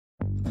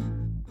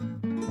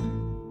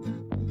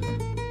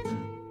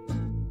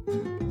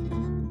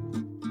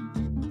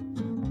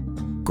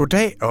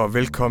Goddag og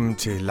velkommen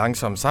til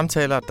Langsomme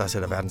Samtaler, der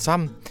sætter verden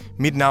sammen.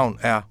 Mit navn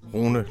er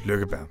Rune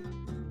Lykkeberg.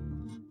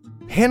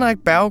 Henrik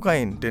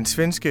Berggren, den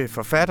svenske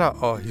forfatter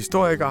og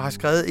historiker, har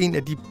skrevet en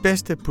af de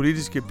bedste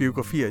politiske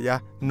biografier, jeg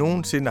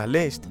nogensinde har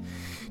læst.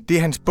 Det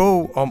er hans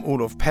bog om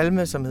Olof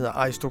Palme, som hedder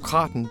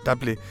Aristokraten, der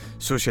blev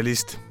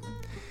socialist.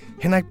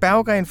 Henrik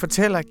Berggren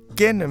fortæller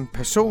gennem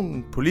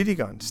personen,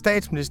 politikeren,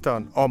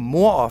 statsministeren og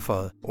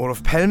morofferet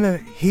Olof Palme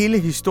hele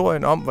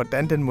historien om,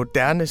 hvordan den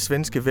moderne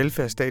svenske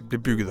velfærdsstat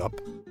blev bygget op.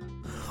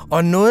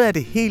 Og noget af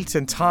det helt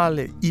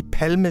centrale i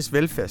Palmes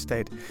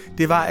velfærdsstat,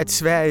 det var, at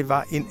Sverige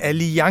var en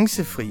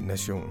alliancefri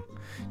nation.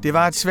 Det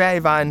var, at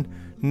Sverige var en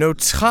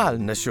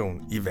neutral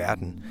nation i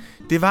verden.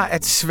 Det var,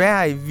 at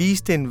Sverige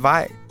viste en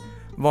vej,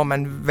 hvor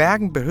man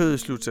hverken behøvede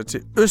slutte sig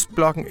til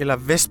Østblokken eller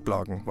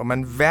Vestblokken, hvor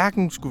man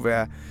hverken skulle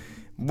være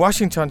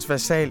Washingtons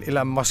vasal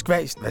eller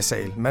Moskvas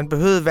vasal. Man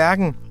behøvede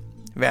hverken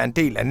være en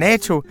del af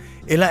NATO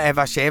eller af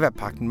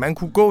Warszawapagten. Man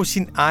kunne gå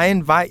sin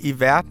egen vej i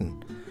verden.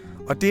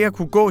 Og det at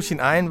kunne gå sin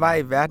egen vej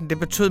i verden, det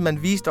betød, at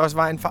man viste også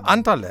vejen for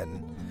andre lande.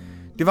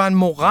 Det var en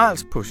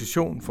moralsk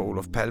position for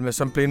Olof Palme,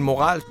 som blev en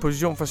moralsk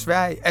position for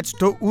Sverige at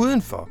stå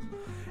udenfor.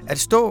 At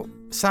stå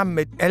sammen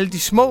med alle de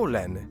små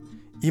lande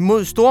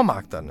imod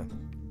stormagterne.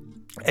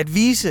 At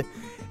vise,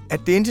 at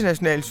det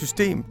internationale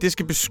system, det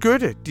skal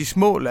beskytte de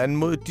små lande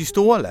mod de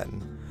store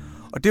lande.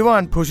 Og det var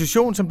en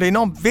position, som blev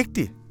enormt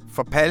vigtig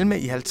for Palme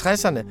i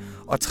 50'erne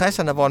og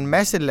 60'erne, hvor en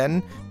masse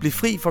lande blev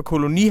fri for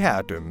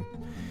koloniherredømme.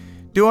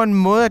 Det var en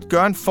måde at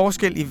gøre en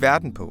forskel i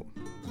verden på.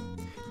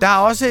 Der er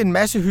også en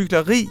masse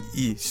hykleri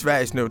i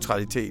Sveriges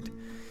neutralitet.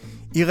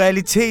 I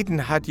realiteten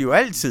har de jo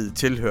altid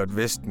tilhørt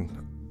Vesten,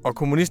 og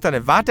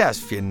kommunisterne var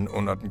deres fjende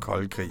under den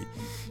kolde krig.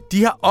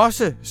 De har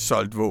også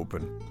solgt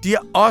våben. De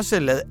har også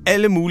lavet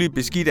alle mulige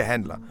beskidte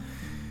handler.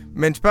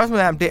 Men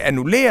spørgsmålet er, om det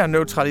annullerer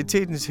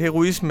neutralitetens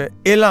heroisme,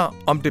 eller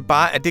om det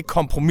bare er det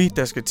kompromis,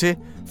 der skal til,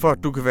 for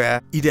at du kan være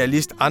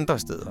idealist andre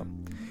steder.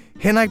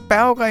 Henrik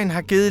Berggren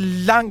har givet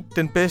langt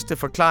den bedste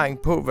forklaring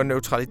på, hvad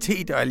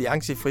neutralitet og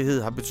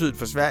alliancefrihed har betydet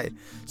for Sverige,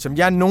 som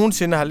jeg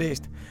nogensinde har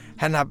læst.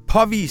 Han har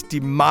påvist de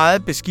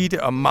meget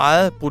beskidte og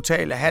meget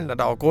brutale handler,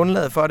 der var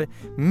grundlaget for det,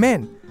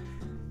 men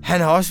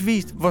han har også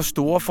vist, hvor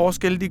store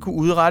forskelle de kunne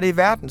udrette i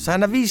verden. Så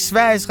han har vist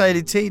Sveriges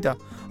realiteter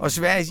og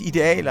Sveriges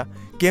idealer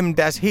gennem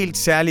deres helt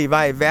særlige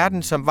vej i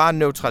verden, som var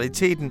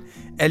neutraliteten,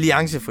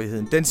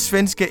 alliancefriheden, den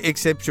svenske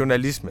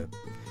exceptionalisme.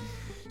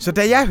 Så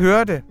da jeg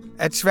hørte,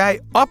 at Sverige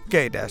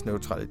opgav deres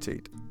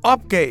neutralitet,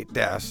 opgav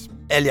deres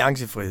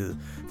alliancefrihed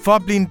for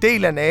at blive en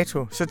del af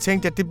NATO, så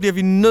tænkte jeg, at det bliver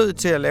vi nødt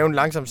til at lave en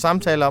langsom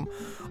samtale om,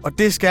 og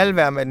det skal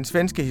være med den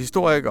svenske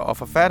historiker og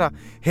forfatter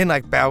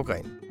Henrik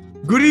Berggren.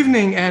 Good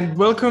evening and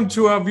welcome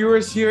to our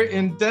viewers here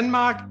in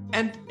Denmark,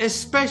 and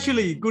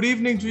especially good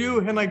evening to you,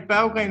 Henrik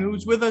Berggren,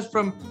 who's with us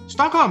from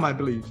Stockholm, I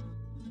believe.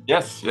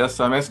 Yes,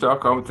 I'm in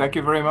Stockholm. Thank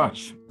you very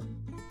much.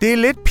 Det er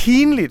lidt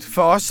pinligt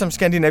for os som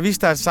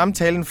skandinavister, at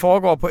samtalen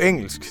foregår på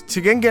engelsk.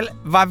 Til gengæld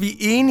var vi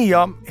enige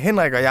om,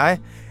 Henrik og jeg,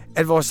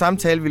 at vores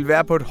samtale ville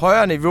være på et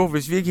højere niveau,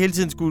 hvis vi ikke hele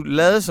tiden skulle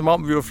lade som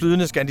om, vi var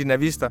flydende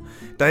skandinavister,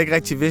 der ikke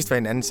rigtig vidste, hvad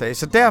hinanden sagde.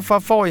 Så derfor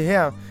får I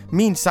her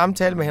min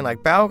samtale med Henrik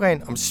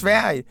Berggren om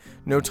Sverige,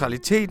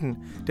 neutraliteten,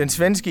 den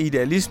svenske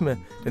idealisme,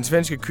 den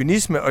svenske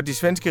kynisme og de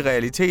svenske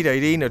realiteter i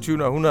det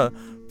 21. århundrede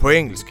på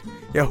engelsk.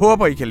 Jeg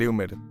håber, I kan leve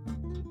med det.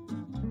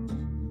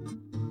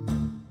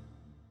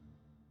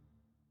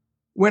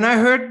 When I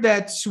heard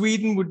that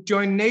Sweden would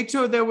join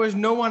NATO, there was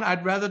no one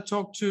I'd rather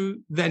talk to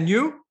than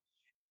you.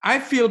 I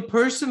feel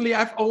personally,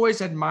 I've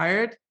always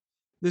admired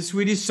the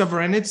Swedish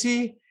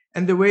sovereignty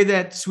and the way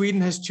that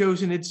Sweden has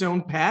chosen its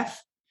own path,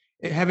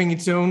 having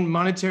its own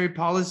monetary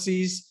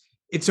policies,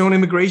 its own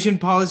immigration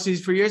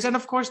policies for years, and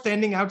of course,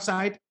 standing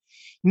outside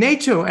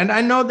NATO. And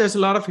I know there's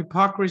a lot of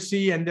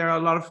hypocrisy and there are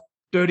a lot of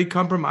dirty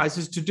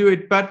compromises to do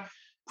it, but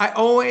I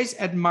always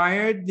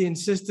admired the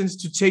insistence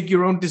to take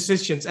your own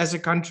decisions as a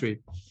country.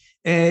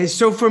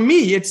 So for me,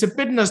 it's a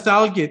bit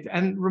nostalgic,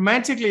 and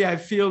romantically, I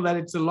feel that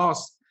it's a loss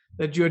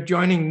that you're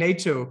joining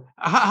NATO.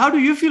 How do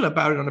you feel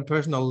about it on a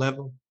personal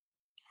level?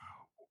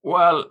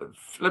 Well,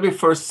 let me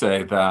first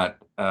say that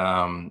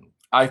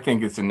I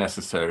think it's a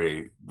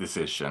necessary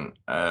decision.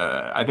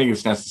 I think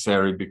it's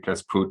necessary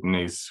because Putin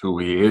is who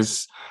he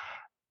is.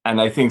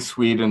 And I think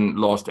Sweden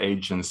lost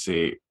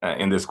agency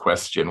in this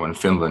question when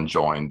Finland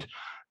joined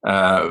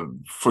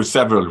for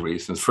several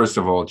reasons. First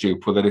of all,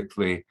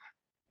 geopolitically,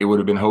 it would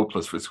have been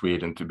hopeless for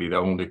Sweden to be the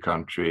only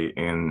country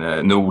in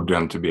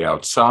Norden to be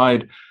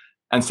outside.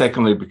 And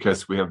secondly,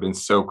 because we have been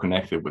so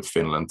connected with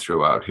Finland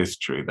throughout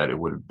history that it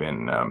would have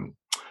been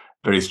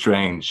very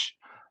strange.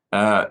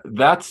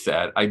 That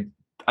said,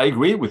 I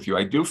agree with you.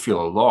 I do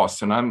feel a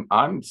loss, and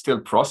I'm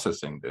still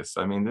processing this.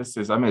 I mean,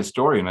 I'm a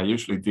historian. I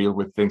usually deal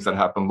with things that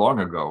happened long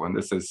ago, and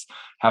this is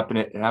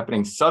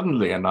happening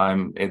suddenly, and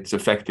it's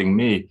affecting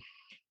me.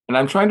 And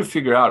I'm trying to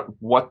figure out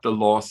what the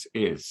loss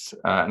is.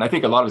 And I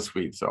think a lot of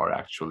Swedes are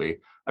actually.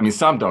 I mean,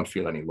 some don't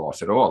feel any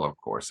loss at all, of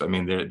course. I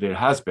mean, there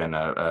has been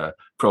a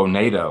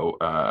pro-NATO,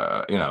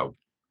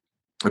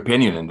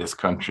 opinion in this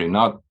country,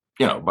 not,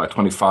 by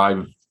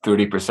 25,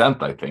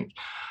 30%, I think.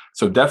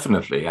 So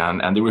definitely,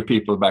 and there were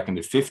people back in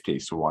the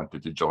 50s who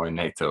wanted to join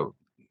NATO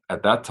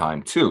at that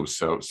time too.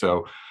 So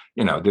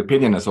the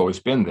opinion has always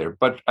been there.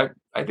 But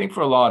I think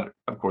for a lot,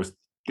 of course,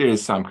 there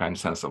is some kind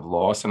of sense of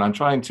loss, and I'm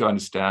trying to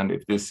understand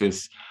if this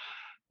is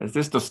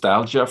this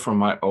nostalgia from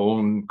my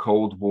own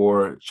Cold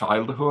War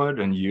childhood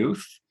and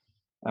youth.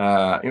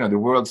 The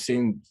world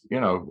seemed,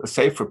 a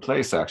safer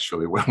place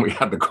actually when we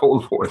had the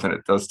Cold War than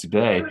it does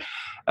today.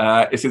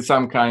 Is it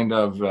some kind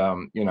of,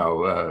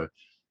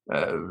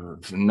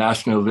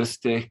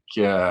 nationalistic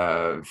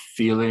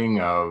feeling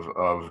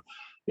of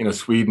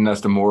Sweden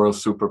as the moral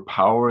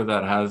superpower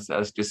that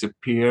has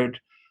disappeared?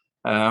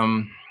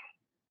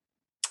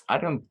 I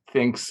don't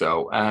think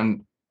so.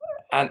 And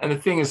the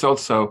thing is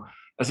also,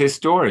 as a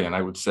historian,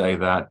 I would say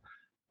that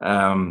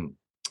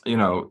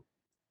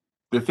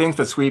the things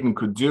that Sweden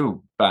could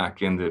do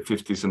back in the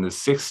 50s and the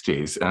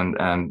 60s,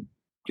 and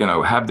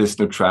have this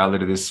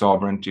neutrality, this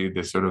sovereignty,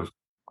 this sort of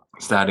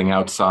standing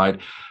outside,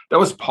 that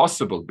was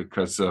possible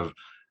because of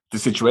the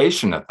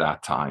situation at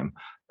that time,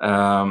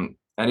 and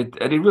it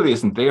really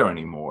isn't there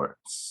anymore.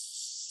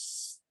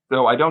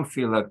 So I don't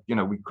feel that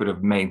we could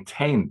have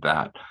maintained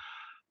that.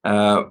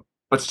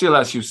 But still,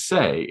 as you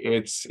say,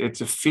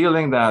 it's a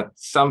feeling that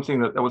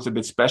something that was a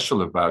bit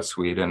special about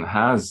Sweden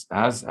has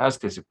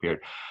disappeared.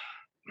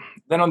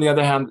 Then on the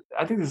other hand,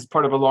 I think this is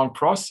part of a long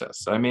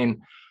process. I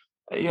mean,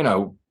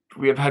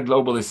 we have had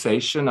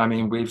globalization. I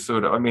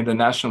mean, the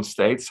national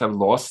states have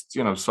lost,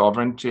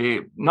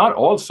 sovereignty. Not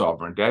all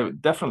sovereignty,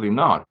 definitely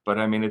not. But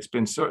I mean, it's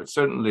been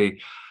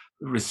certainly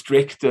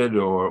restricted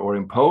or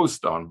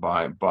imposed on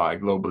by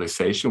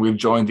globalization. We've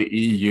joined the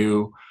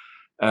EU.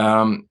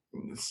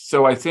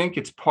 So I think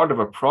it's part of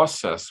a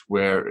process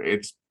where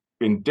it's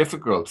been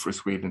difficult for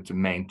Sweden to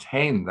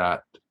maintain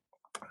that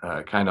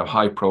kind of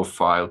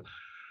high-profile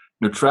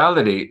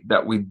neutrality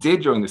that we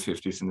did during the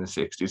 50s and the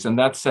 60s. And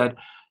that said,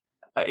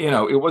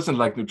 it wasn't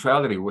like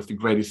neutrality was the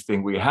greatest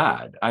thing we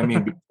had. I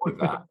mean, before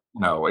that,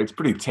 it's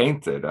pretty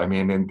tainted. I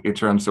mean, in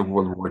terms of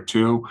World War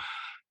II,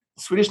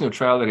 Swedish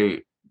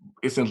neutrality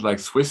isn't like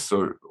Swiss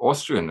or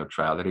Austrian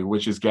neutrality,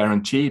 which is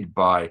guaranteed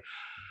by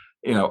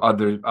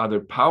other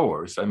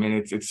powers. I mean,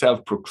 it's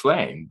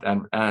self-proclaimed,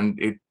 and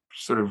it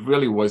sort of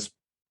really was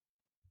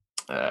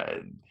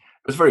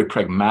very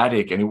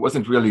pragmatic, and it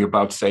wasn't really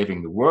about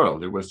saving the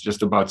world. It was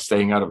just about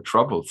staying out of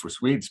trouble for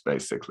Swedes,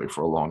 basically,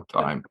 for a long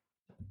time,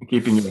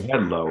 keeping your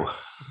head low.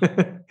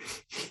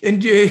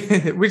 And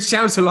which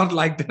sounds a lot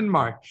like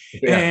Denmark,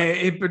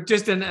 but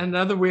just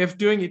another way of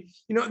doing it.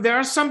 There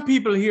are some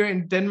people here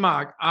in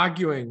Denmark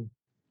arguing.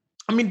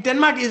 I mean,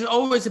 Denmark is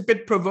always a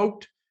bit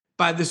provoked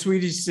by the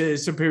Swedish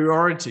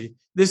superiority.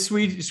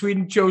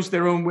 Sweden chose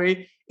their own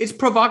way. It's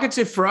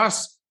provocative for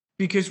us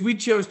because we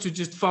chose to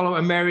just follow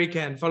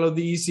America and follow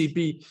the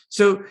ECB.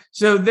 So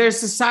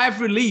there's a sigh of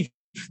relief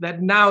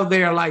that now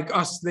they are like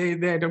us. They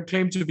don't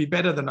claim to be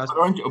better than us.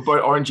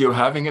 But aren't you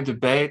having a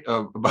debate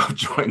about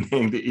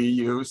joining the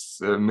EU's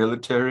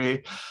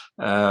military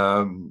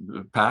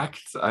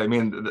pact? I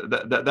mean,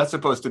 that's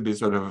supposed to be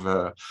sort of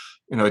a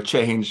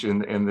change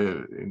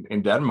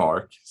in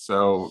Denmark.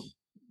 So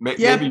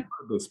maybe a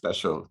bit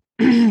special.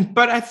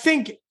 But I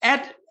think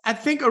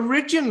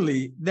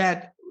originally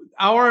that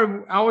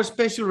our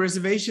special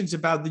reservations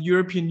about the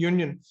European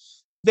Union,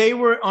 they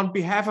were on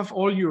behalf of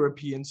all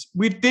Europeans.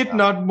 We did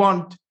not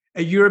want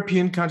a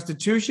European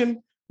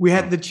constitution. We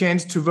had the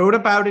chance to vote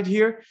about it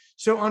here.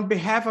 So on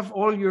behalf of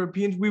all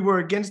Europeans, we were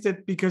against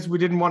it because we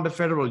didn't want a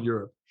federal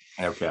Europe.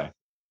 Okay.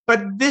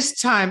 But this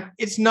time,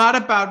 it's not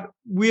about,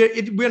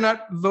 we're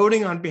not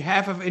voting on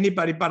behalf of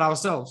anybody but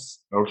ourselves.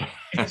 Okay.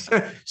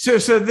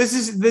 So this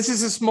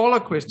is a smaller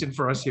question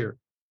for us here.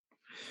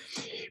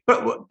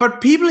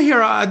 But people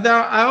here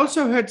I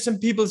also heard some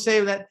people say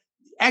that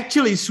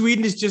actually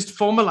Sweden is just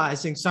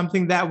formalizing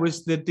something that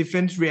was the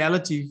defense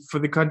reality for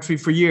the country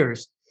for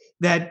years,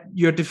 that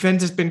your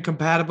defense has been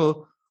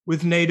compatible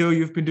with NATO,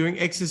 you've been doing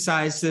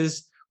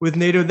exercises with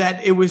NATO,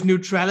 that it was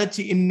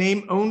neutrality in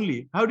name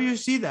only. How do you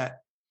see that?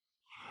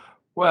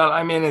 Well,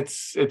 I mean,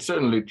 it's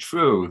certainly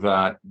true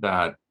that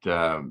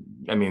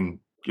I mean,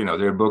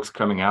 there are books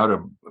coming out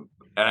of,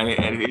 and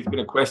it's been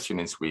a question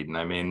in Sweden.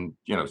 I mean,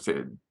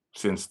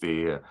 since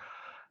the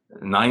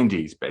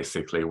 90s,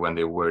 basically, when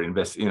there were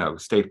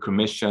state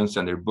commissions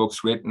and there are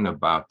books written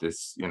about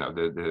this,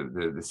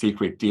 the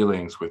secret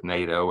dealings with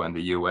NATO and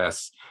the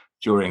US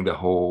during the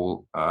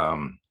whole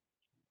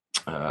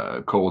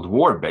Cold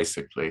War,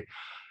 basically.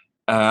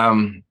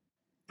 I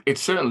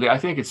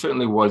think it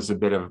certainly was a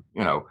bit of,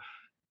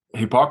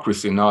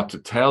 hypocrisy not to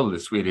tell the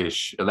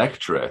Swedish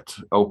electorate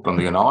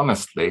openly and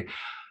honestly.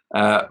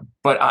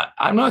 But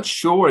I'm not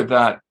sure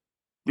that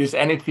there's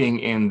anything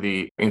in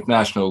the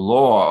international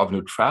law of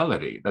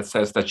neutrality that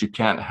says that you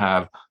can't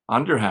have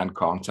underhand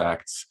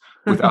contacts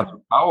with other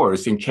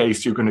powers in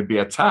case you're going to be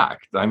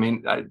attacked. I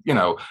mean,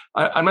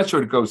 I'm not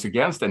sure it goes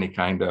against any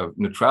kind of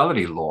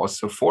neutrality law.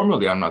 So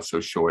formally, I'm not so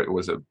sure it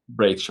was a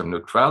breach of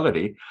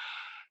neutrality.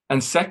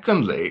 And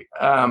secondly,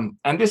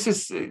 and this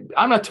is,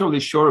 I'm not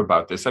totally sure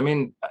about this. I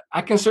mean,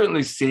 I can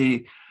certainly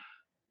see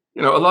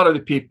a lot of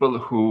the people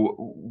who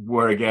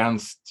were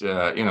against,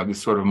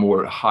 this sort of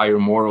more higher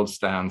moral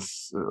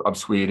stance of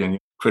Sweden,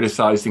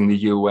 criticizing the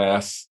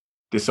US,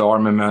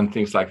 disarmament,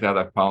 things like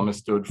that Palme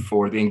stood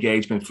for, the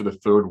engagement for the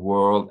third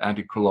world,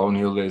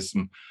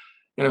 anti-colonialism.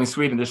 In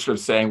Sweden, they're sort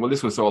of saying, well,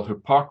 this was all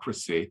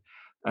hypocrisy.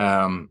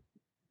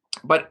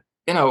 But,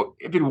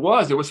 if it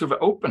was sort of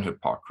open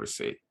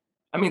hypocrisy.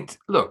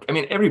 Look,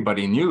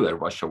 everybody knew that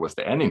Russia was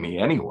the enemy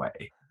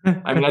anyway.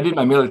 I did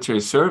my military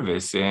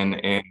service in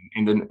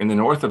the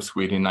north of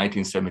Sweden in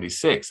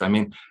 1976.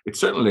 It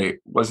certainly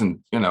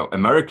wasn't,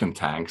 American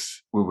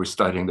tanks we were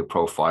studying the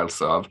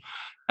profiles of.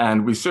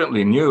 And we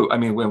certainly knew,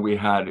 when we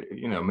had,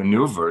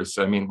 maneuvers,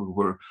 we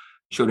were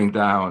shooting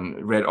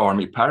down Red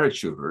Army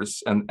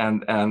parachuters,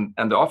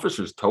 and the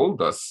officers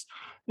told us,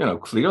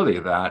 clearly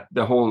that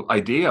the whole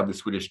idea of the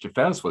Swedish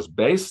defense was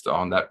based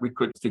on that we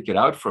could stick it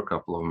out for a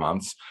couple of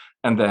months,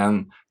 and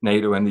then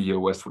NATO and the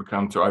US would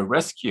come to our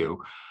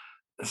rescue.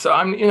 So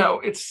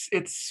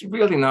it's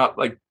really not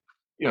like,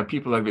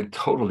 people have been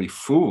totally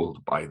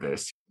fooled by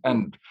this.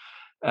 And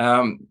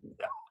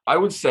I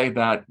would say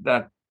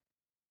that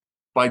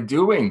by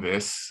doing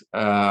this,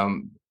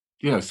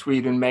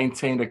 Sweden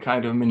maintained a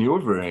kind of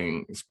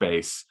maneuvering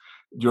space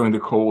during the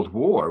Cold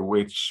War,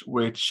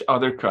 which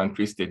other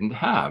countries didn't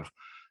have.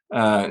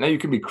 Now you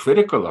can be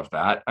critical of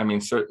that.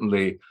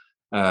 Certainly,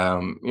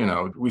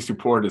 we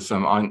supported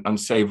some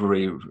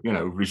unsavory,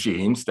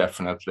 regimes,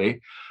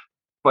 definitely.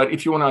 But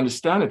if you want to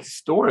understand it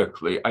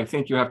historically, I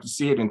think you have to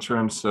see it in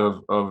terms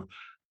of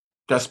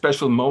that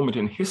special moment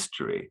in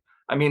history.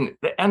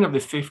 The end of the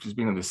 50s,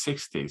 beginning of the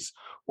 60s,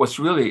 was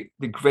really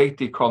the great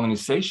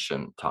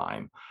decolonization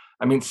time.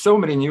 So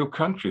many new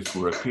countries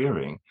were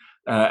appearing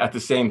at the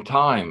same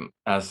time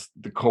as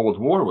the Cold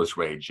War was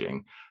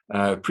raging.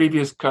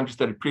 Previous countries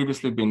that had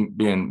previously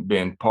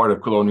been part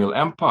of colonial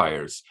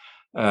empires,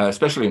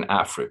 especially in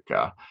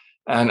Africa.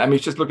 And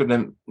just look at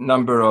the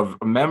number of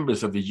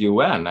members of the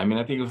UN. I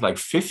think it was like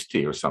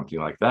 50 or something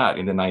like that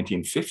in the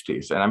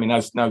 1950s. And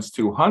now it's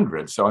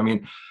 200. So,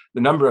 the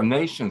number of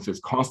nations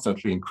is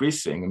constantly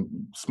increasing, and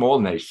small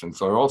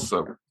nations are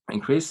also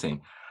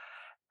increasing.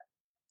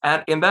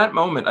 And in that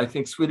moment, I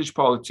think Swedish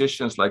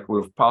politicians like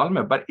Olof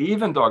Palme, but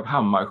even Dag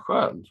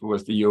Hammarskjöld, who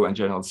was the UN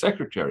General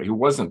Secretary, who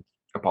wasn't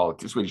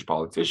a Swedish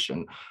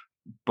politician,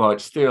 but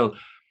still,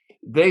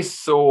 they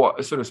saw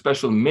a sort of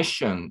special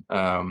mission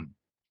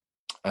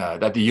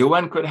that the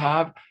UN could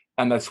have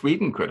and that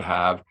Sweden could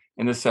have,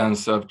 in the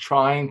sense of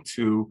trying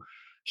to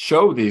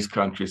show these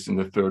countries in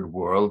the third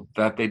world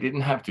that they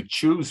didn't have to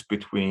choose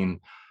between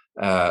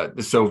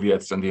the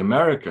Soviets and the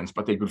Americans,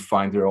 but they could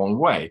find their own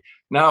way.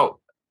 Now,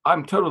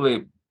 I'm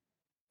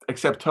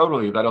accept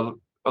totally that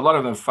a lot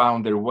of them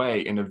found their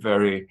way in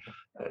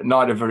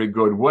not a very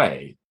good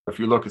way. If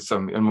you look at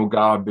some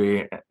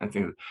Mugabe and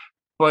things,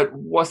 but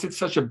was it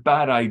such a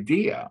bad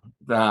idea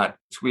that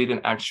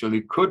Sweden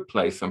actually could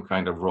play some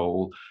kind of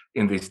role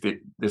in this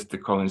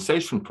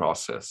decolonization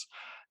process,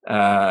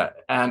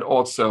 and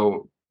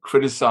also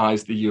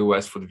criticize the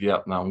US for the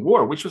Vietnam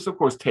War, which was, of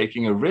course,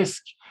 taking a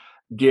risk,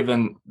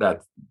 given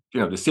that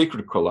the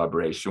secret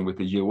collaboration with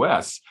the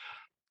US.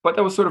 But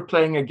that was sort of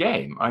playing a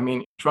game.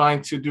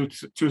 Trying to do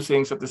two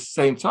things at the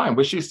same time,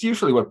 which is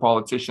usually what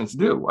politicians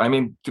do.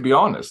 To be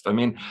honest,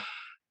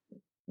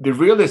 the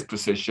realist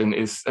position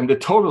is, and the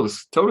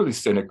totally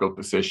cynical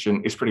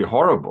position is pretty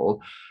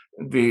horrible.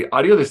 The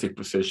idealistic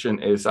position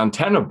is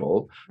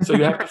untenable. So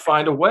you have to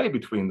find a way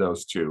between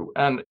those two.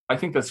 And I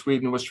think that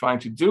Sweden was trying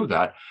to do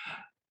that.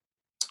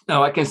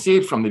 Now, I can see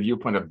it from the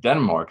viewpoint of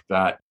Denmark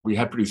that we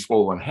had pretty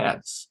swollen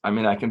heads.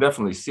 I can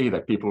definitely see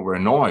that people were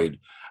annoyed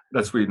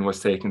that Sweden was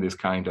taking this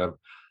kind of,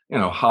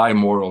 high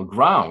moral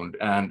ground,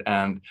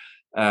 and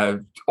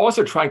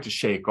also trying to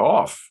shake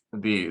off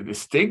the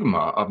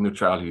stigma of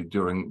neutrality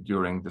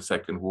during the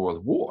Second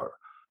World War.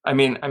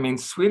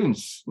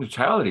 Sweden's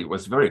neutrality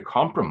was very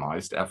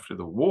compromised after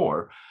the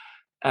war,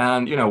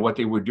 and what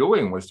they were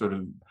doing was sort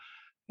of,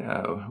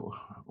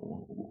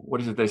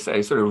 what is it they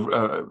say? Sort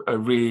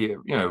of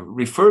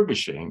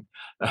refurbishing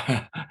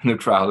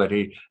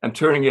neutrality and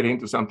turning it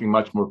into something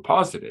much more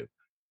positive.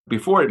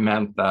 Before, it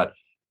meant that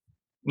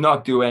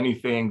not do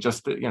anything,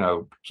 just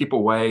keep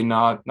away,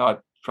 not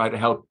try to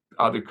help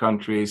other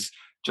countries,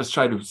 just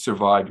try to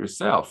survive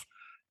yourself.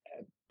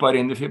 But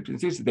in the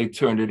 50s, they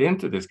turned it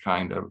into this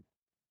kind of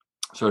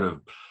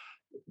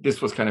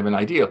this was kind of an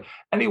ideal.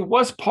 And it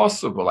was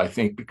possible, I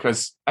think,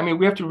 because,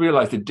 we have to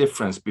realize the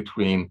difference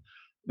between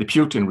the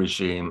Putin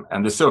regime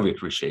and the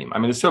Soviet regime.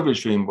 The Soviet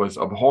regime was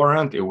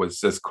abhorrent. It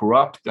was as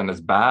corrupt and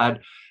as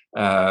bad,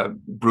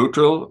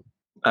 brutal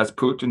as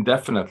Putin,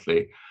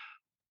 definitely.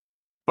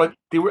 But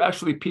there were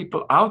actually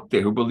people out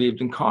there who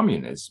believed in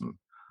communism.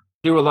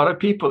 There were a lot of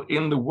people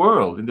in the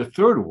world, in the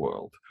third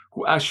world,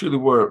 who actually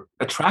were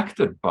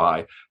attracted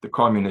by the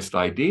communist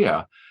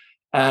idea.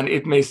 And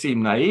it may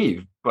seem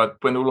naive, but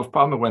when Olof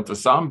Palme went to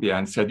Zambia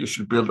and said you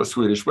should build a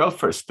Swedish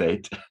welfare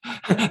state,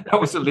 that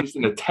was at least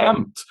an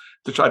attempt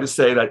to try to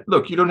say that,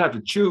 look, you don't have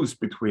to choose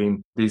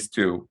between these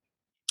two.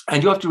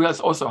 And you have to realize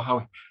also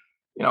how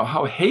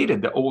how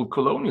hated the old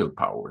colonial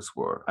powers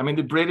were. I mean,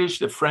 the British,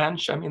 the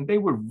French, I mean, they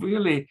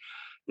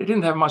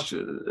didn't have much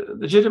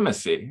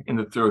legitimacy in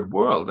the third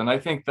world. And I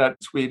think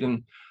that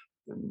Sweden,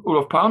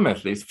 Olof Palme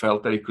at least,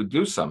 felt that he could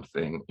do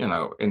something,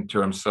 in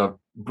terms of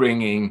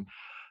bringing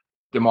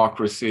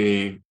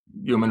democracy,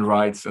 human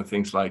rights, and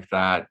things like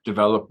that,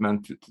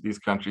 development to these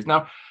countries.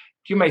 Now,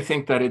 you may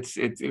think that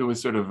it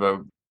was sort of a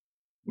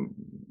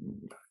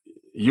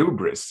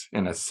hubris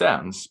in a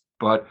sense,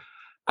 but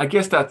I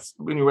guess that's,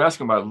 when you were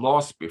asking about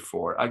loss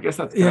before, I guess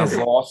that's kind of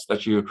loss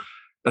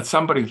that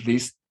somebody at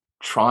least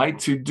tried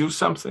to do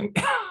something.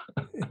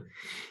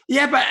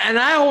 Yeah, and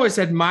I always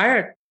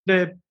admired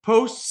the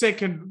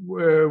post-Second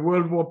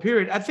World War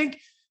period. I think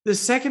the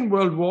Second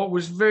World War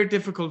was very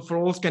difficult for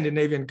all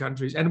Scandinavian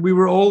countries, and we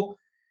were all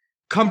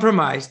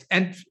compromised.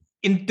 And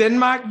in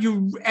Denmark,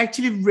 you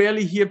actually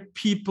rarely hear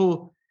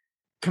people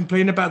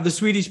complain about the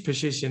Swedish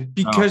position,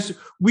 because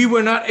we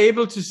were not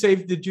able to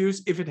save the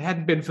Jews if it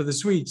hadn't been for the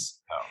Swedes.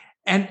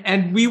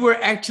 And we were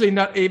actually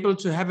not able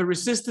to have a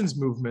resistance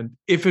movement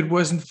if it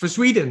wasn't for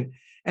Sweden.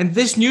 And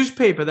this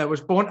newspaper that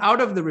was born out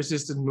of the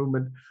resistance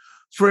movement,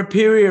 for a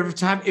period of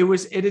time, it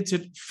was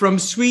edited from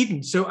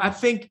Sweden. So I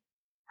think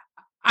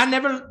I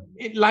never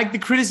liked the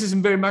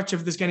criticism very much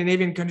of the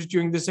Scandinavian countries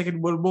during the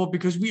Second World War,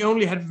 because we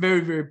only had very,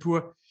 very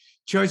poor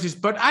choices.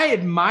 But I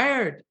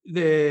admired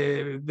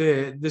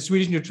the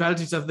Swedish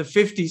neutralities of the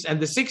 50s and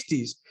the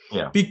 60s,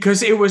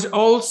 because it was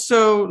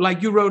also,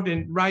 like you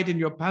write in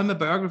your Palme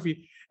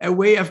biography, a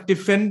way of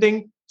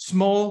defending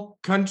small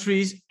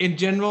countries in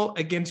general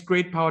against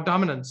great power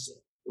dominance.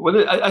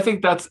 Well, I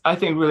think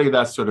really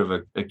that's sort of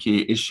a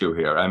key issue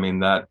here. I mean,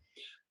 that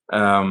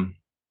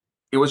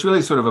it was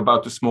really sort of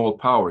about the small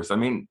powers. I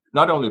mean,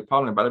 not only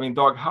Palme, but I mean,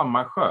 Dag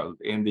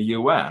Hammarskjöld in the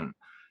UN.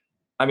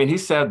 I mean, he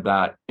said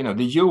that,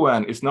 the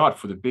UN is not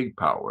for the big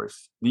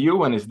powers. The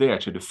UN is there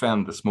to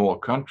defend the small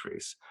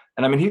countries.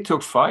 And I mean, he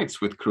took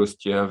fights with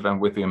Khrushchev and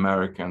with the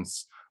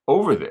Americans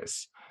over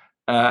this.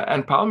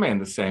 And Palme, in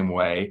the same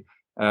way,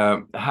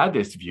 had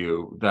this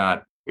view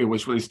that it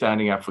was really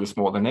standing up for the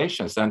smaller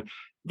nations. And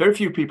very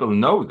few people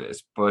know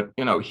this, but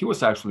he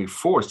was actually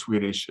for a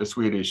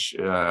Swedish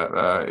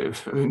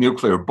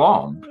nuclear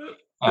bomb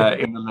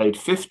in the late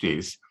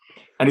 50s.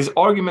 And his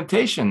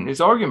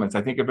arguments,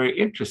 I think, are very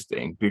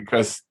interesting,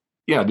 because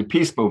the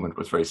peace movement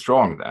was very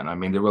strong then. I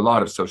mean, there were a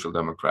lot of social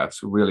democrats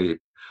who really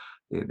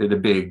did a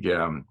big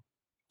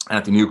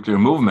anti-nuclear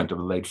movement of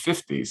the late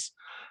 50s.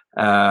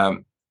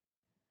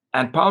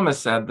 And Palme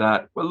said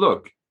that, well,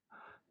 look,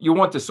 you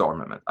want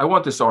disarmament. I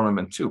want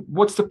disarmament too.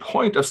 What's the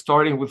point of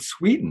starting with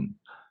Sweden?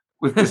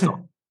 With this,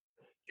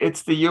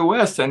 it's the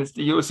US and it's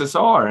the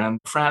USSR and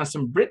France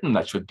and Britain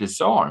that should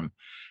disarm.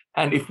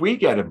 And if we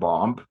get a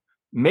bomb,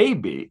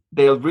 maybe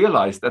they'll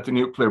realize that the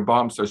nuclear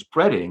bombs are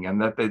spreading, and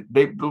that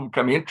they will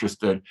become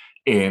interested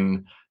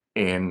in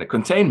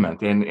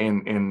containment,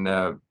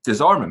 in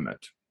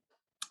disarmament.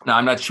 Now,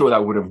 I'm not sure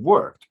that would have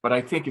worked, but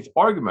I think his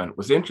argument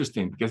was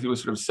interesting, because he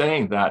was sort of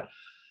saying that,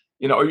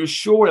 are you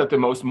sure that the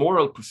most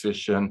moral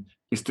position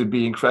is to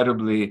be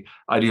incredibly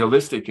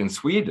idealistic in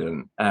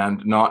Sweden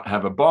and not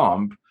have a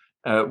bomb?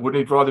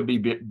 Wouldn't it rather be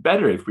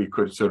better if we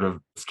could sort of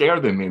scare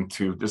them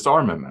into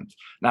disarmament?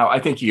 Now, I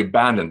think he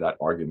abandoned that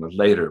argument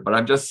later, but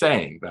I'm just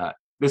saying that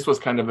this was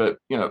kind of a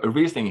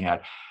reasoning he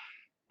had.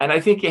 And I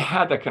think he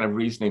had that kind of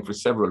reasoning for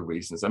several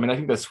reasons. I mean, I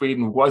think that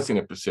Sweden was in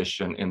a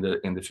position in the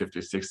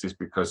 50s, 60s,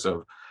 because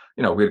of,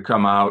 we had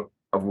come out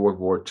of World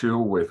War II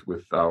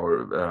with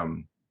our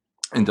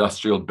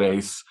industrial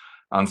base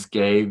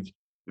unscathed.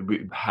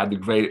 We had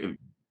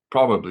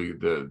probably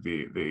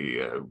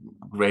the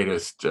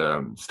greatest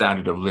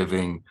standard of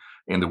living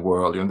in the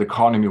world. The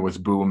economy was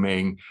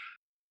booming.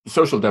 The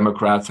Social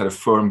Democrats had a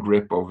firm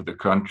grip over the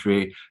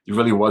country. There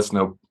really was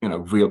no,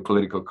 real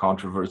political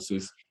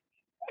controversies.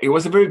 It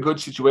was a very good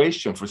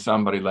situation for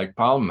somebody like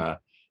Palme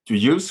to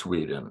use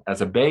Sweden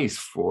as a base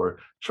for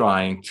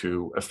trying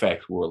to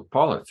affect world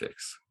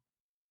politics.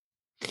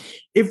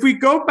 If we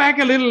go back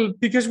a little,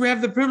 because we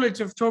have the privilege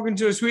of talking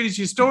to a Swedish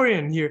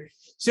historian here.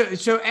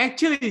 So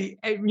actually,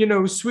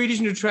 Swedish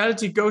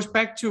neutrality goes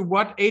back to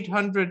what,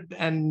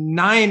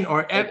 809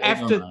 or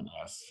after?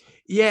 Yes.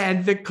 Yeah,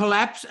 and the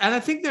collapse. And I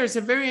think there's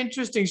a very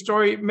interesting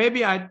story,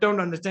 maybe I don't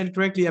understand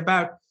correctly,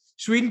 about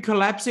Sweden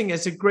collapsing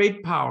as a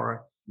great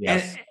power.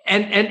 Yes.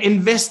 And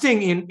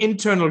investing in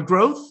internal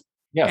growth.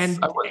 Yes,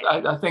 and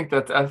I think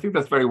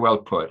that's very well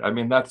put. I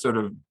mean, that sort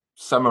of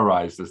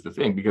summarizes the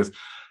thing, because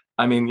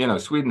I mean,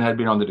 Sweden had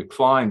been on the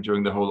decline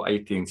during the whole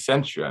 18th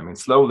century. I mean,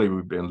 slowly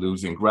we've been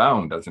losing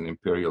ground as an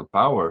imperial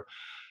power.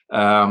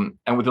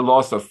 And with the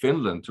loss of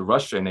Finland to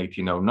Russia in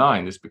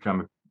 1809, this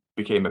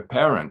became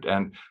apparent.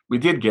 And we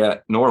did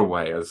get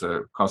Norway as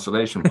a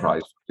consolation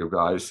prize for you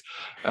guys.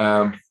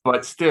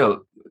 But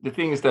still, the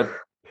thing is that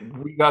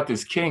we got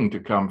this king to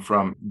come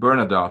from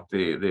Bernadotte,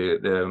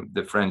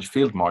 the French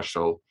field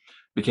marshal,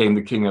 became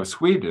the king of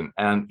Sweden.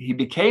 And he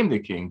became the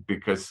king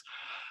because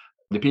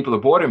the people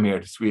who brought him here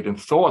to Sweden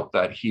thought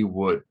that he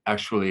would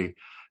actually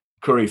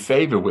curry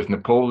favor with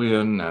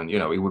Napoleon, and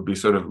he would be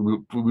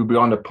we would be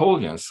on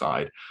Napoleon's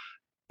side.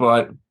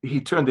 But he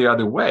turned the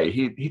other way.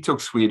 He took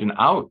Sweden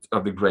out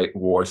of the Great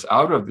Wars,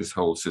 out of this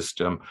whole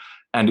system,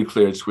 and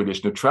declared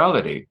Swedish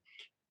neutrality.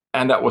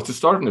 And that was the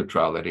start of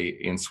neutrality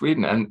in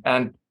Sweden.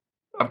 And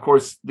of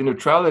course, the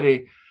neutrality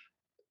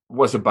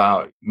was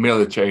about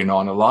military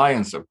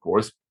non-alliance, of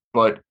course,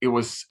 but it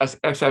was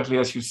exactly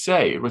as you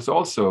say, it was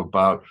also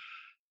about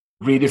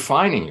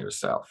redefining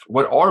yourself.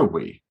 What are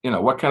we?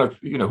 What kind of,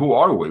 who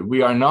are we?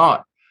 We are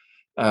not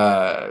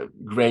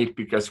great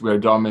because we are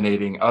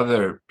dominating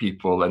other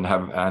people and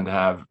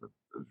have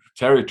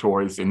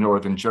territories in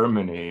northern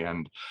Germany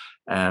and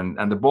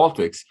the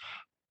Baltics,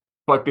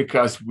 but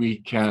because we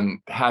can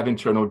have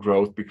internal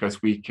growth,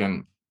 because we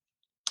can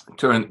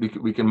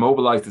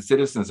mobilize the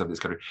citizens of this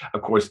country.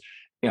 Of course,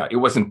 it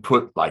wasn't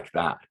put like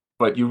that,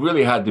 but you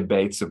really had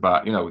debates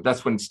about,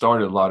 that's when it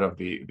started a lot of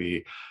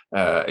the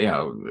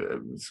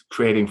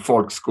creating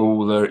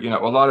folkskoler,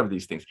 a lot of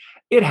these things.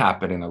 It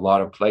happened in a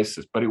lot of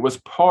places, but it was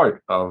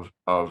part of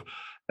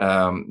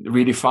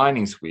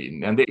redefining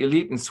Sweden. And the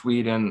elite in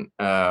Sweden,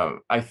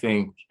 I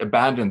think,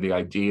 abandoned the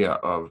idea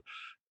of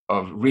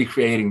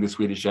recreating the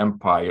Swedish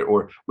Empire,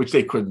 or which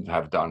they couldn't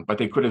have done, but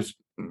they could have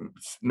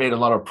made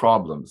a lot of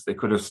problems. They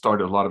could have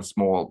started a lot of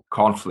small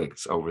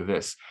conflicts over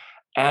this.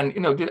 And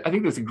I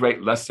think there's a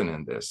great lesson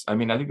in this. I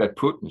mean, I think that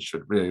Putin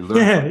should really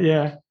learn.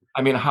 Yeah.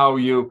 I mean, how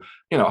you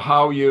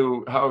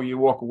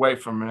walk away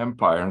from an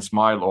empire and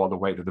smile all the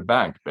way to the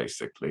bank,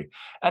 basically.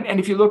 And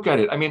if you look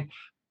at it, I mean,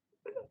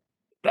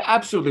 the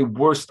absolutely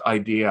worst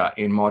idea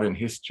in modern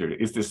history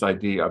is this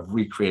idea of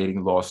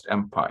recreating lost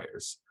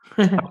empires.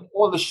 I mean,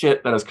 all the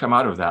shit that has come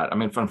out of that. I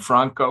mean, from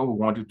Franco, who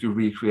wanted to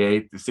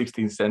recreate the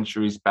 16th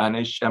century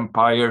Spanish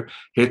Empire,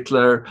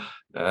 Hitler,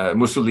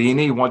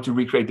 Mussolini wanted to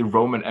recreate the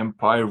Roman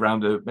Empire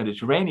around the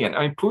Mediterranean.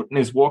 I mean, Putin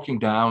is walking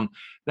down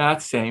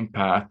that same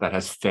path that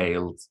has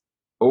failed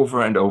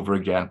over and over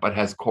again, but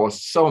has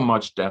caused so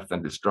much death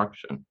and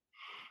destruction.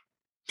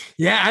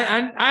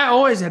 Yeah, I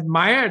always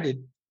admired it,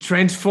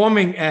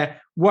 transforming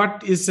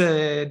what is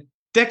a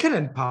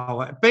decadent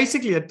power,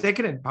 basically a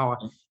decadent power,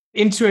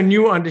 into a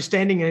new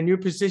understanding and a new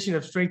position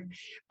of strength.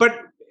 But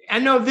I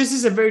know this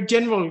is a very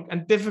general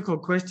and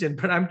difficult question,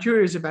 but I'm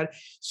curious about it.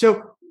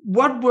 So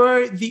what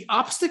were the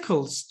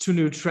obstacles to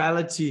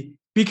neutrality?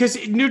 Because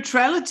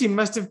neutrality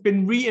must have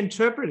been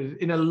reinterpreted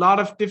in a lot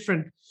of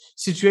different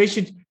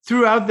situations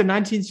throughout the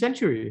 19th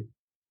century.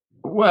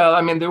 Well,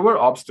 I mean, there were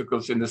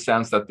obstacles in the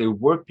sense that there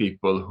were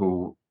people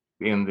who,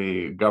 in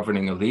the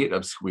governing elite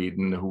of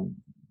Sweden, who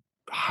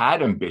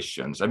had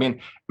ambitions. I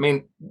mean,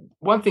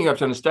 one thing you have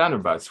to understand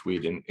about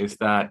Sweden is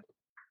that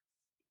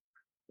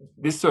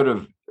this sort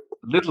of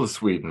little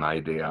Sweden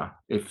idea,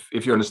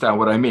 if you understand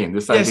what I mean,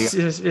 this idea,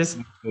 yes. This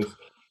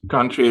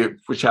country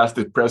which has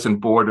the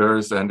present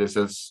borders and is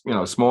a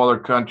smaller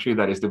country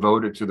that is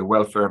devoted to the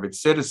welfare of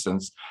its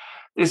citizens,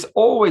 there's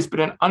always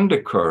been an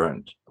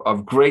undercurrent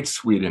of great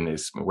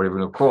Swedenism, whatever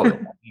you call it.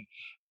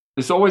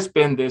 There's always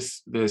been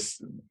this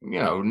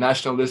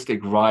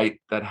nationalistic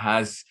right that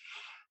has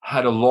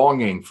had a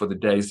longing for the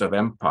days of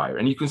empire.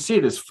 And you can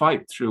see this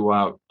fight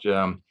throughout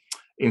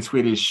in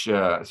Swedish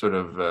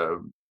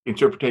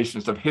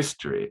interpretations of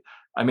history.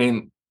 I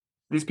mean,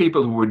 these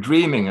people who were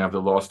dreaming of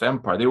the lost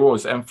empire, they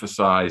always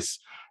emphasize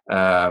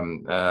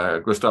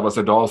Gustavus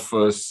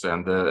Adolphus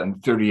and the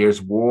 30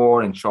 Years'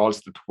 War and Charles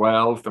XII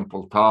and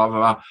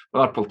Poltava,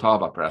 well, not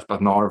Poltava perhaps,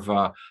 but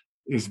Narva,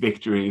 his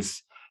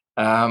victories.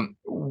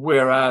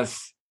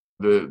 Whereas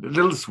the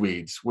little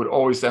Swedes would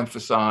always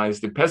emphasize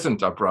the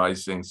peasant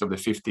uprisings of the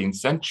 15th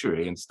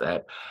century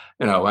instead,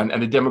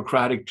 and the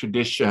democratic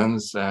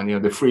traditions and,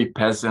 the free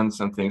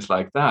peasants and things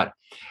like that.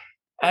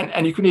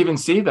 And you can even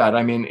see that,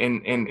 I mean,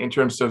 in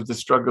terms of the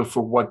struggle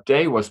for what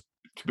day was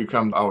to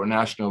become our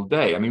national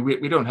day. I mean,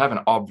 we don't have an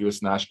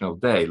obvious national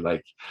day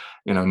like,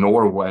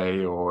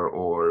 Norway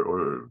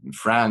or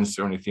France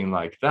or anything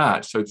like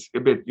that. So it's a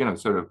bit,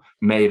 sort of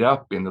made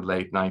up in the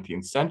late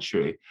 19th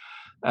century.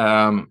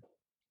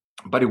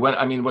 But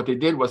what they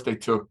did was they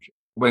took,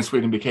 when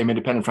Sweden became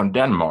independent from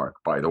Denmark,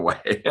 by the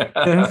way,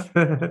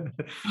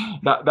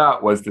 that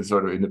was the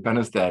sort of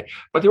Independence Day.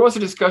 But there were also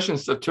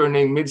discussions of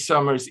turning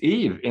Midsummer's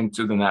Eve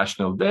into the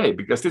national day,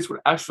 because this would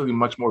actually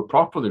much more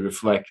properly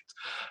reflect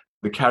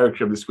the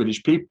character of the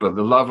Swedish people,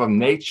 the love of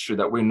nature,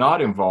 that we're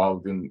not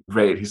involved in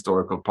great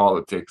historical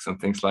politics and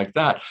things like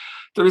that.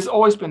 So there's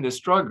always been this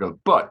struggle.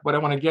 But what I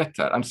want to get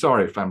at, I'm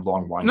sorry if I'm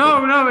long-winded.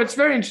 No, it's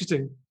very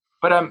interesting.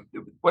 But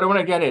what I want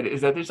to get at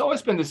is that there's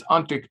always been this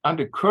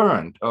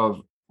undercurrent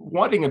of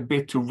wanting a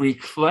bit to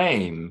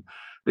reclaim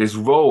this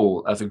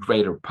role as a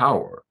greater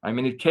power. I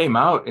mean, it came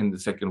out in the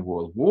Second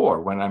World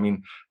War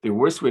when, there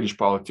were Swedish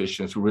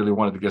politicians who really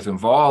wanted to get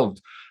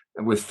involved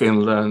with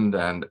Finland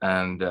and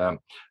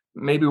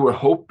maybe we're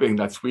hoping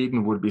that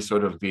Sweden would be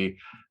sort of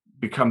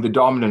become the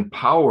dominant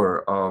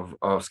power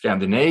of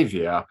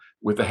Scandinavia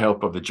with the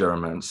help of the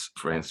Germans,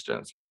 for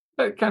instance.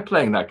 Kind of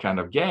playing that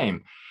kind of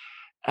game.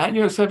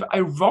 And so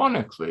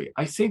ironically,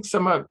 I think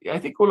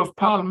Olof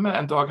Palme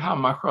and Dag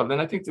Hammarskjöld,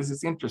 and I think this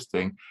is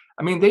interesting.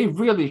 I mean, they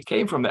really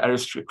came from the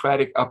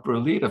aristocratic upper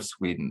elite of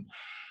Sweden.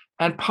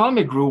 And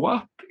Palme grew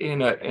up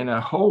in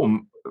a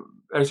home,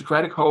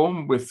 aristocratic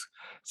home with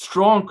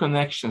strong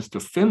connections to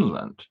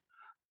Finland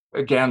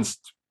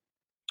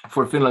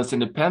for Finland's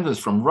independence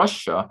from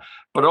Russia,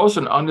 but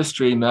also an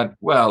understream that,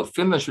 well,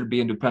 Finland should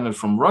be independent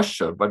from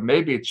Russia, but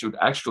maybe it should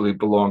actually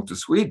belong to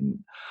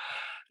Sweden.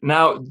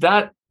 Now,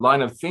 that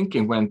line of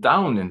thinking went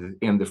down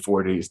in the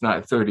 40s,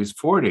 30s,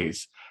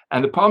 40s,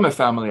 and the Palme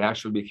family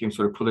actually became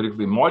sort of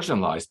politically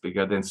marginalized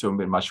because then so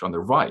much on the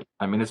right.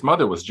 I mean, his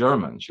mother was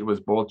German. She was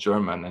both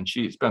German, and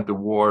she spent the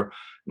war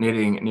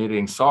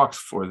knitting socks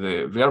for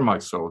the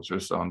Wehrmacht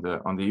soldiers on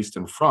the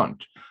Eastern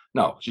Front.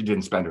 No, she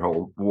didn't spend her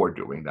whole war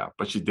doing that,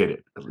 but she did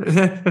it at least.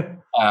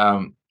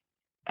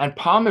 And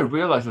Palme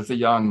realized as a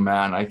young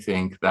man, I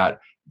think,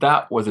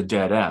 that was a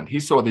dead end. He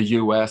saw the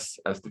US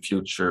as the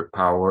future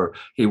power.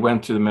 He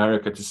went to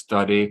America to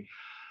study.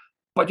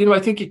 But, I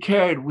think he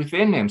carried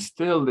within him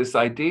still this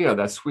idea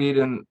that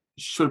Sweden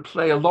should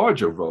play a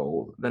larger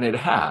role than it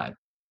had.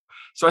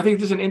 So I think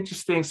there's an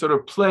interesting sort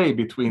of play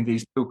between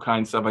these two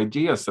kinds of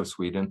ideas of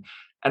Sweden.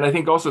 And I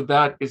think also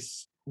that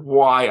is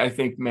why I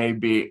think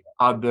maybe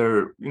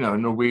other,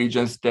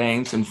 Norwegians,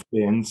 Danes, and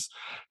Finns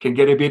can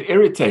get a bit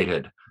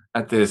irritated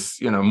at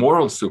this,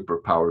 moral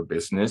superpower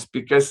business,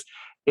 because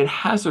it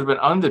has sort of an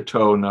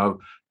undertone of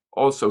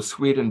also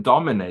Sweden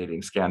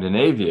dominating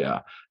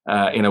Scandinavia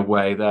in a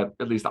way that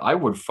at least I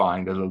would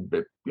find a little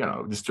bit,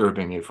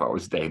 disturbing if I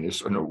was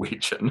Danish or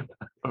Norwegian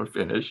or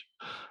Finnish.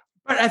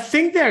 But I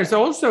think there's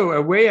also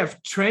a way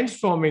of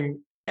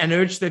transforming an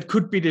urge that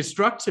could be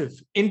destructive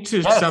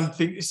into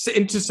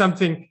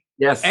something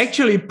yes,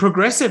 actually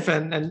progressive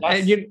and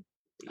yes.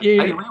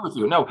 I agree with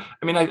you. No,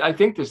 I mean, I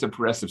think there's a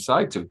progressive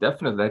side to it,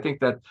 definitely. I think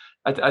that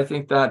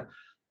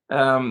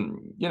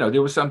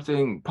there was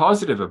something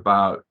positive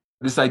about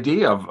this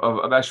idea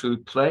of actually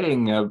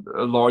playing a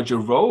larger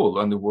role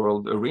on the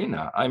world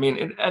arena. I mean,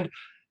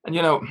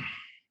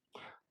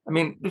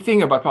 the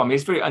thing about Palme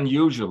is very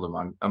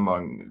unusual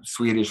among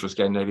Swedish or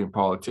Scandinavian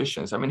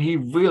politicians. I mean, he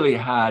really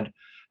had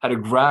a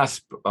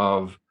grasp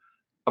of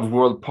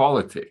world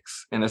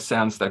politics in a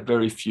sense that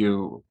very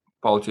few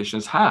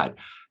politicians had.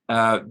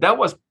 That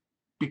was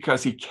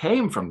because he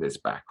came from this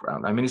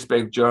background. I mean, he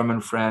spoke German,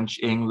 French,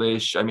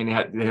 English. I mean,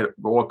 they had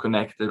all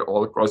connected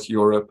all across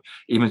Europe,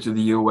 even to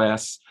the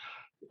US.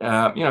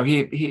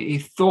 He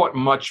thought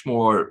much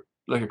more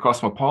like a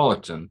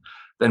cosmopolitan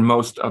than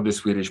most of the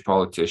Swedish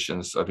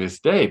politicians of his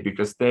day,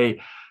 because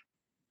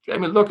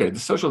look at it, the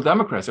Social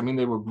Democrats. I mean,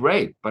 they were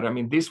great, but I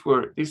mean, these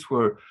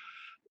were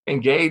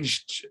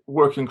engaged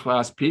working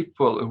class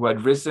people who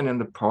had risen in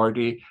the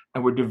party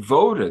and were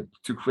devoted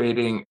to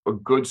creating a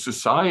good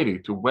society,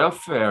 to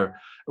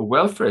a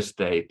welfare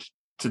state.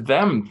 To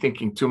them,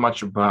 thinking too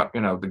much about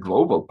the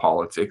global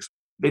politics,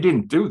 they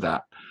didn't do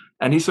that.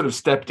 And he sort of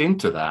stepped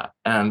into that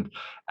and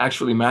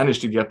actually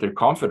managed to get their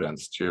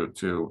confidence to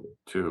do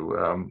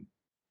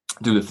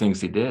the things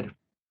he did.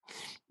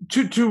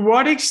 To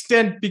what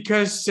extent?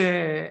 Because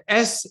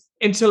as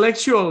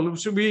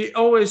intellectuals, we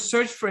always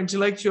search for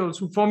intellectuals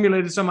who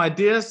formulated some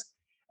ideas,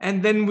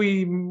 and then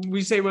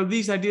we say, well,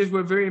 these ideas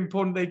were very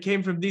important. They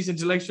came from these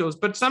intellectuals.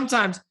 But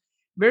sometimes,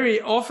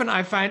 very often,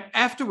 I find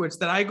afterwards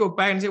that I go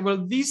back and say, well,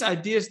 these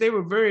ideas, they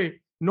were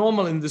very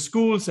normal in the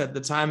schools at the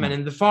time and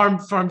in the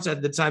farms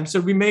at the time. So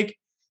we make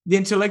the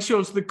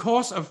intellectuals the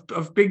cause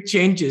of big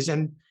changes,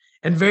 and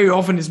very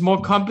often it's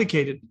more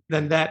complicated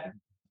than that.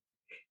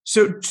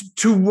 So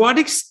to what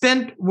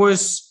extent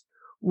was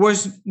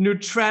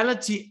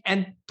neutrality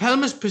and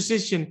Palme's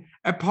position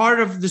a part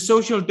of the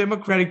Social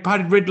Democratic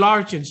Party writ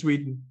large in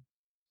Sweden?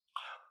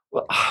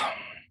 Well,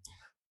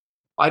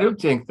 I don't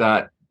think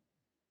that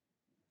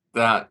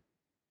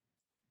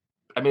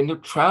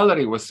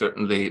neutrality was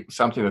certainly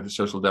something that the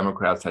Social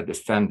Democrats had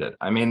defended.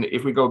 I mean,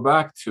 if we go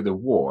back to the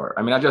war,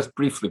 I just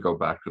briefly go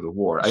back to the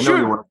war. I know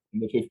you were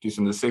in the 50s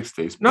and the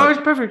 60s. No, it's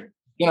perfect.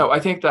 I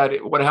think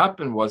that what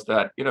happened was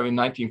that, in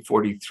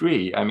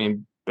 1943,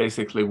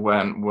 basically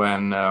when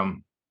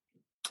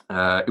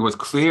it was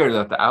clear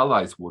that the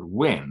Allies would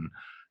win,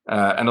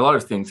 and a lot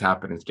of things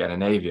happened in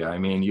Scandinavia.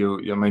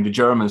 The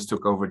Germans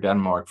took over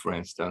Denmark, for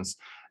instance.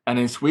 And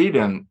in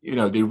Sweden,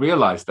 they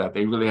realized that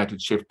they really had to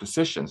shift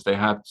positions. They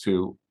had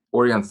to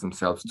orient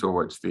themselves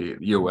towards the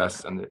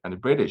US and the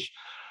British.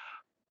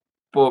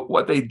 But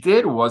what they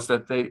did was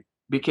that they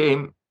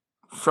became,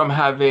 from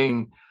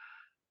having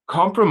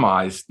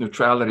compromised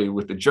neutrality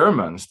with the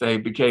Germans, they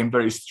became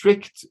very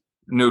strict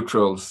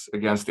neutrals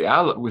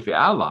with the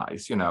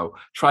Allies,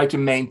 tried to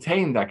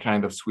maintain that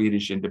kind of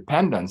Swedish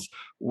independence,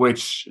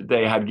 which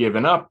they had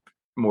given up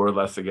more or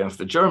less against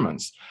the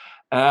Germans.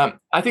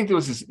 I think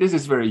this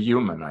is very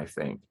human. I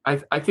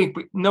think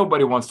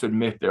nobody wants to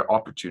admit they're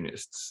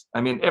opportunists.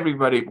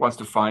 Everybody wants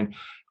to find.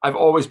 I've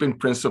always been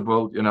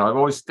principled. I've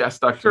always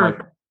stuck to my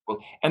principle,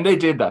 and they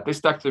did that. They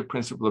stuck to the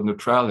principle of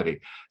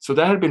neutrality. So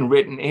that had been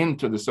written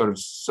into the sort of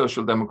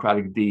social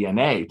democratic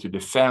DNA to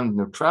defend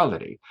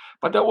neutrality.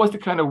 But that was the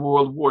kind of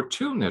World War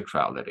II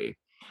neutrality,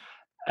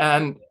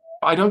 and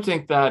I don't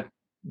think that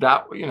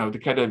the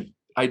kind of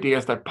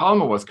ideas that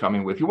Palme was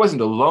coming with. He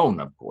wasn't alone,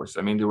 of course.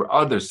 I mean, there were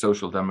other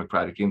social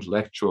democratic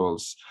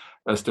intellectuals.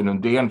 Östen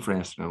Undén, for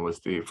instance, was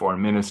the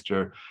foreign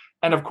minister.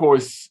 And of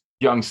course,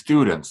 young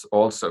students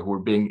also who were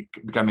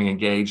becoming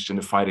engaged in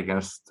the fight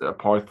against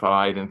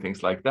apartheid and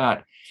things like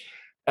that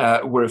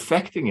were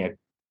affecting it.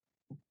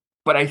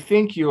 But I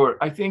think your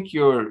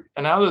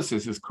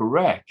analysis is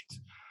correct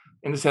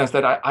in the sense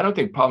that I don't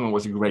think Palme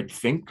was a great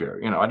thinker.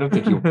 You know, I don't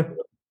think he.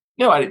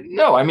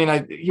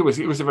 He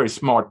was a very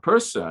smart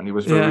person. He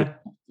was very,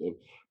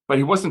 but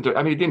he wasn't.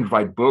 I mean, he didn't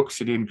write books.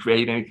 He didn't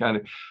create any kind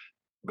of.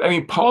 I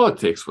mean,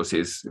 politics was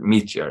his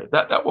métier.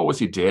 That what was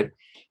he did,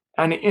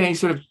 and he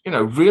sort of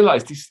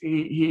realized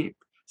he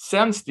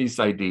sensed these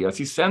ideas.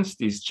 He sensed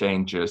these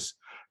changes,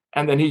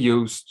 and then he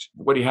used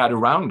what he had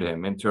around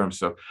him in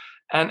terms of,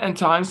 and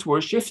times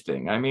were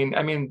shifting. I mean,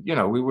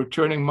 we were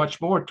turning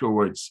much more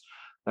towards,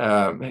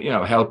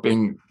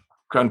 helping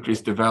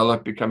countries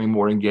develop, becoming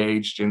more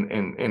engaged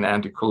in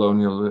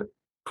anti-colonial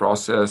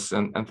process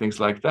and things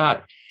like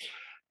that.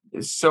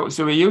 So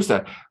we use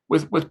that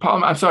with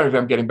Palme. I'm sorry if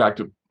I'm getting back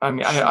to. I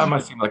mean, I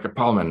must seem like a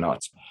Palme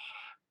nut,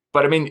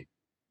 but I mean,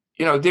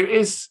 there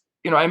is.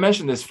 I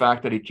mentioned this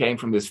fact that he came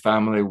from this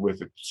family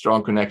with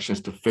strong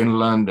connections to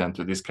Finland and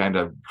to this kind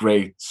of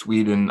great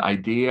Sweden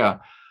idea.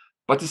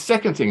 But the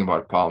second thing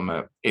about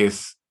Palme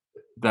is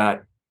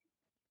that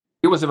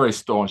he was a very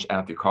staunch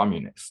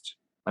anti-communist.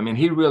 I mean,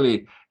 he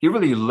really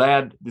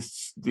led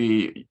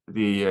the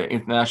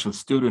international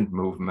student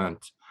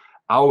movement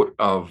out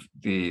of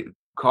the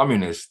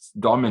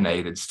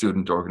communist-dominated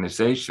student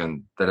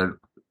organization that had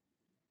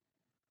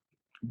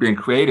been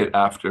created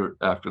after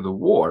the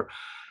war,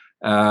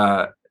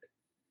 and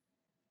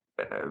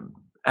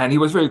he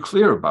was very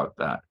clear about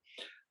that.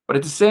 But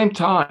at the same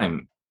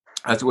time,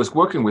 as he was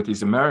working with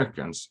these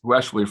Americans, who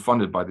actually were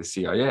funded by the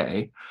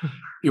CIA,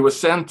 he was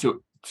sent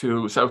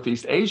to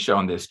Southeast Asia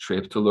on this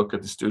trip to look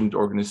at the student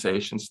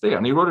organizations there.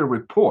 And he wrote a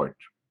report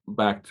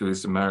back to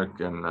his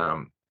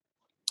American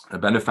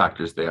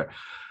benefactors there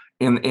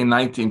in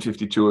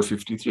 1952 or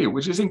 53,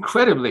 which is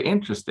incredibly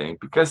interesting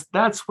because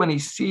that's when he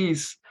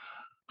sees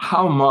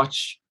how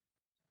much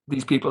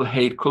these people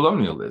hate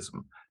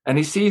colonialism. And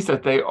he sees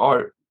that they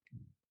are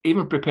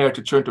even prepared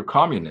to turn to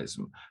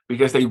communism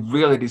because they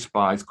really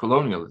despise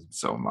colonialism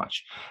so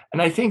much.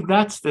 And I think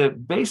that's the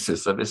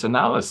basis of his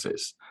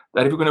analysis,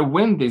 that if we're going to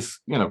win these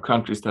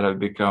countries that have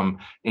become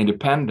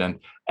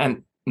independent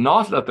and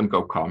not let them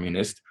go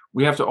communist,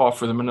 we have to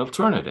offer them an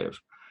alternative.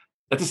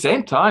 At the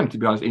same time, to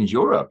be honest, in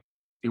Europe,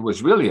 he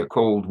was really a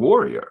cold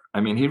warrior. I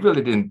mean, he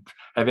really didn't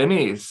have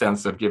any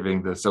sense of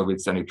giving the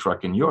Soviets any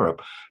truck in Europe.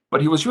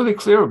 But he was really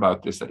clear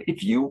about this, that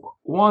if you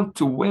want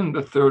to win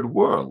the third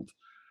world,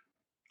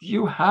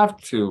 you have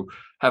to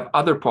have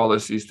other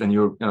policies than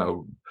your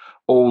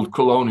old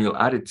colonial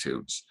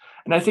attitudes.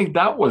 And I think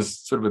that was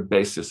sort of a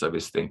basis of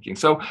his thinking.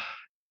 So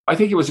I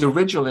think he was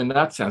original in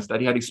that sense, that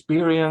he had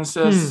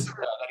experiences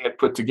that he had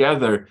put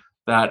together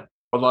that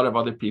a lot of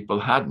other people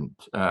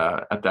hadn't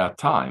at that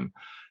time.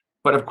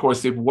 But of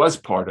course, it was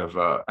part of,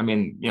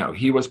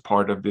 he was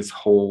part of this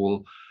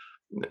whole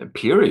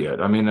period,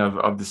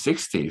 of the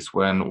 60s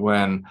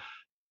when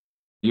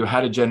you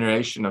had a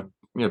generation of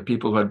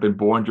people who had been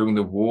born during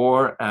the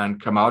war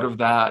and come out of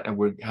that and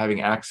were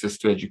having access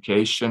to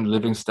education.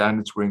 Living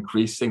standards were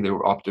increasing. They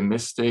were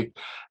optimistic.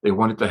 They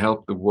wanted to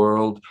help the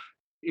world.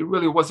 It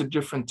really was a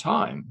different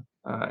time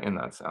in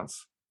that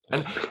sense.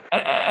 And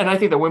I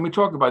think that when we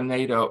talk about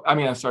NATO,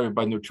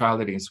 about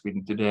neutrality in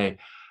Sweden today,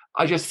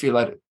 I just feel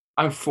that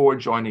I'm for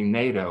joining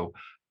NATO,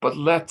 but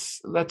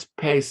let's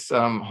pay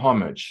some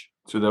homage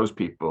to those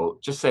people.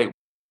 Just say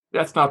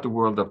that's not the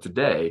world of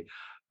today,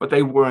 but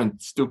they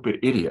weren't stupid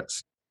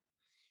idiots.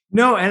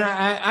 No, and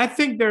I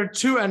think there are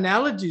two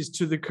analogies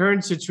to the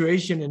current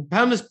situation in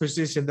Palme's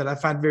position that I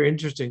find very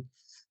interesting.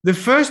 The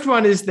first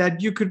one is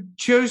that you could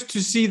choose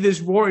to see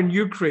this war in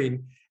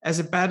Ukraine as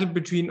a battle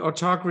between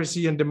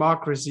autocracy and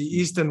democracy,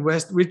 East and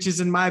West, which is,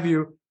 in my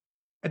view,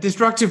 a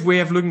destructive way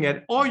of looking at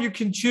it. Or you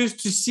can choose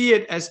to see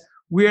it as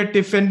we're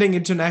defending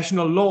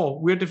international law.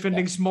 We're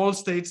defending small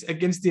states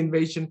against the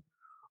invasion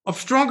of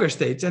stronger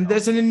states. And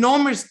there's an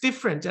enormous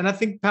difference. And I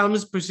think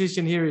Palme's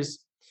position here is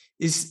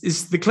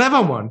the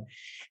clever one.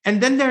 And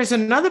then there's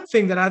another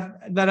thing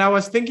that I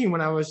was thinking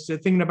when I was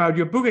thinking about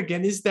your book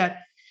again, is that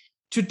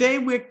today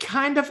we're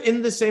kind of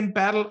in the same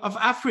battle of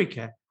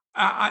Africa.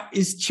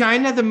 Is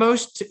China the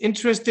most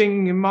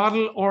interesting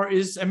model, or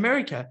is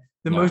America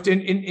the most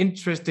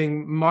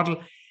interesting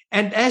model?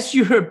 And as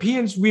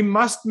Europeans, we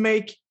must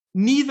make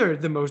neither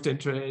the most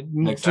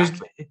interesting.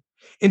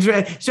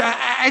 Exactly. So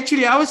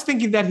I was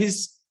thinking that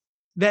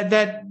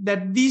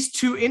that these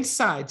two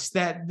insights,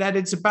 that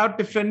it's about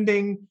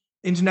defending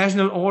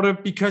international order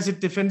because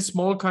it defends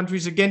small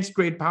countries against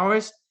great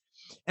powers,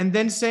 and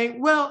then saying,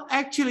 well,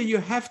 actually, you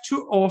have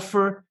to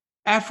offer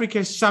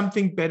Africa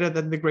something better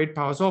than the great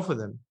powers offer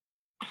them.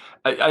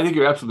 I think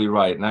you're absolutely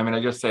right. And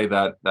I just say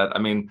that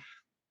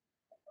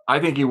I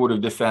think he would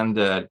have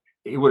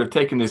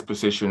taken this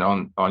position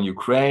on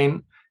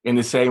Ukraine in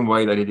the same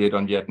way that he did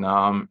on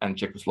Vietnam and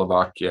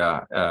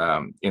Czechoslovakia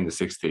in the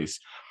 60s.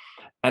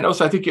 And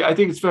also, I think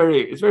it's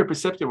very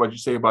perceptive what you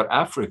say about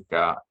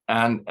Africa,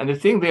 and the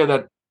thing there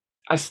that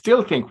I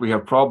still think we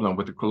have problem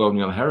with the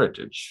colonial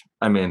heritage.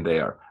 I mean,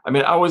 there. I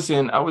mean, I was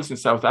in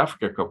South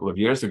Africa a couple of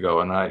years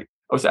ago, and I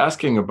was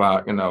asking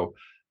about,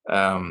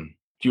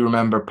 do you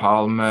remember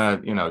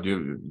Palme?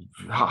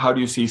 How do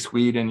you see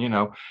Sweden?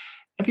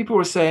 And people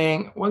were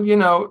saying, well,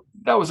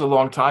 that was a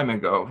long time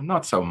ago,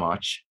 not so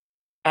much.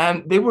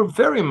 And they were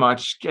very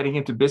much getting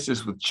into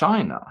business with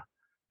China.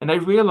 And I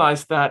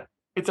realized that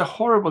it's a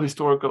horrible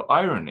historical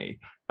irony.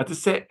 At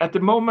the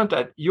moment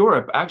that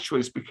Europe actually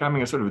is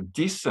becoming a sort of a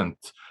decent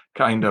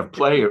kind of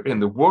player in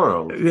the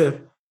world, Yeah.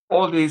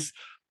 all these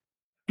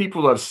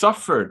people who have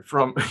suffered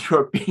from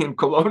European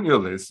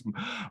colonialism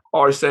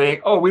are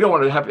saying, oh, we don't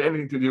want to have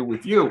anything to do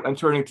with you, and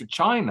turning to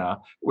China,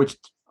 which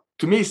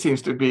to me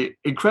seems to be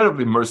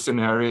incredibly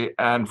mercenary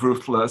and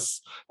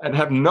ruthless and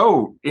have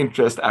no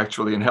interest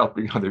actually in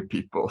helping other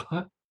people.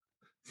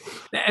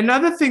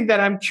 Another thing that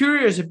I'm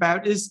curious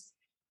about is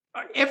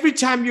every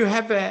time you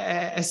have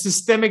a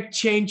systemic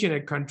change in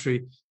a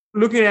country,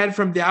 looking at it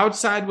from the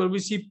outside, well, we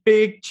see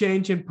big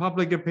change in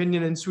public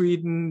opinion in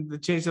Sweden. They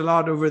changed a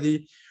lot over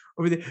the,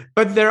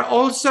 but there are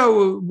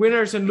also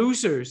winners and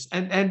losers.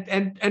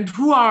 And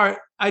who are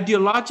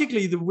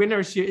ideologically the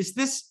winners here? Is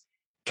this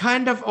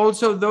kind of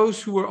also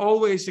those who were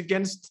always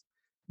against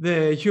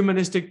the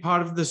humanistic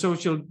part of the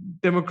social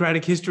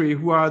democratic history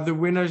who are the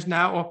winners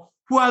now, or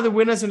who are the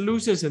winners and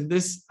losers in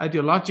this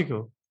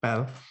ideological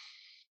battle?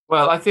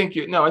 Well, I think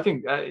you're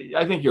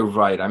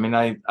right. I mean,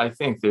 I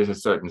think there's a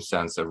certain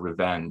sense of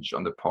revenge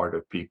on the part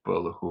of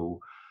people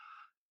who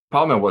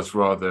Palme was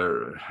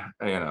rather,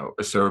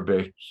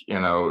 acerbic,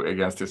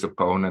 against his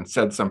opponent,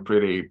 said some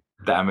pretty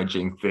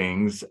damaging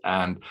things,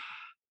 and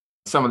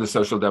some of the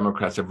social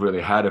democrats have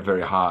really had a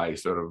very high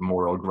sort of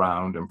moral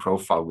ground and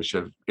profile, which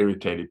have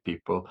irritated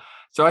people.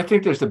 So I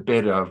think there's a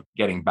bit of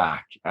getting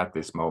back at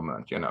this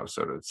moment,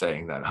 sort of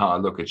saying that,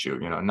 look at you,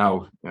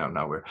 now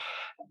we're.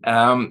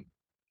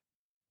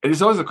 It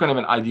is also kind of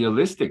an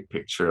idealistic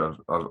picture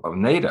of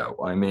NATO.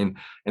 I mean,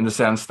 in the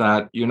sense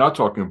that you're not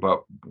talking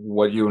about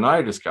what you and I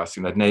are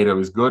discussing, that NATO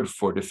is good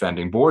for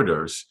defending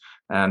borders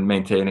and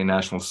maintaining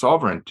national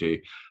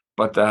sovereignty,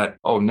 but that,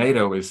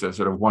 NATO is a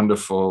sort of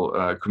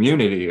wonderful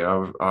community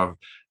of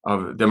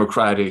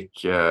democratic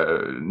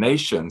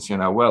nations.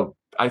 Well,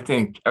 I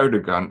think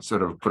Erdogan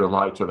sort of put a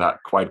lie to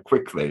that quite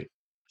quickly.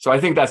 So I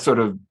think that sort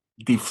of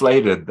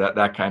deflated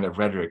that kind of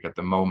rhetoric at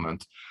the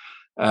moment.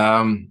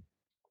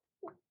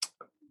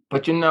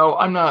 But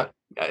I'm not.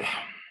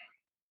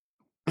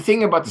 The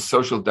thing about the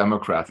social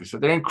democrats is that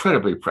they're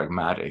incredibly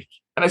pragmatic,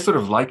 and I sort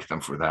of like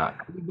them for that.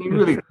 They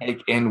really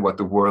take in what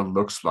the world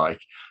looks like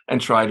and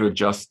try to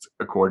adjust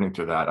according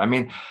to that. I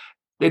mean,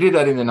 they did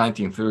that in the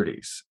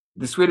 1930s.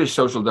 The Swedish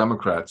social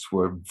democrats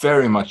were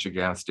very much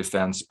against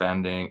defense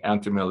spending,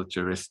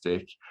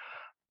 anti-militaristic.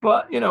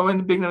 But in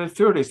the beginning of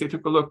the 30s, they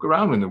took a look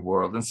around in the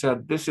world and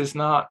said, "This is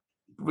not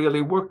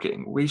really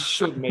working. We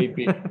should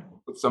maybe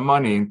put some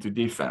money into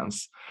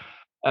defense."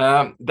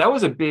 That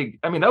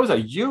was a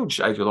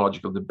huge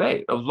ideological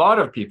debate. A lot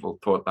of people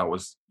thought that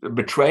was a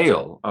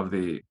betrayal of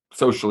the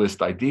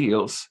socialist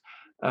ideals,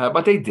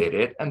 but they did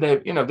it, and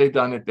they've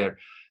done it there.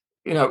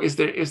 Is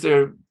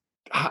there?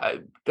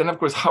 Then of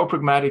course, how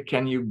pragmatic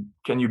can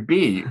you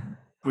be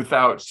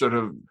without sort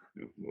of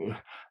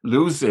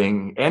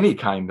losing any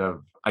kind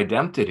of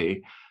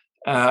identity?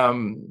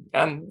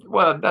 And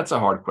well, that's a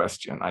hard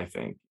question, I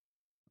think,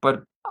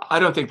 but I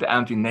don't think the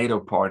anti-NATO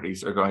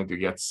parties are going to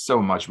get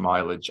so much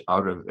mileage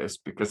out of this,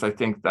 because I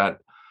think that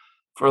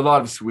for a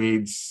lot of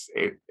Swedes,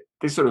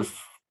 they sort of,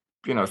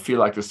 feel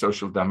like the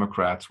Social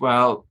Democrats.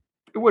 Well,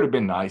 it would have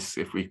been nice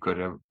if we could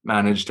have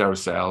managed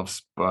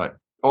ourselves, but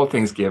all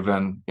things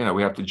given,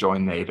 we have to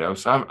join NATO.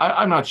 So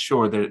I'm not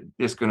sure that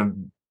there's going to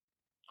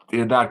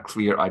be that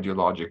clear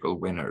ideological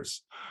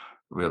winners,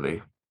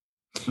 really.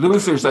 The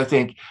losers, I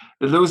think,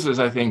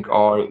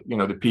 are,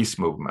 the peace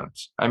movement.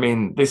 I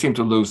mean, they seem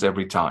to lose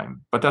every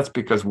time, but that's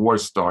because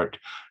wars start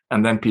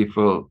and then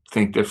people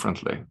think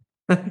differently.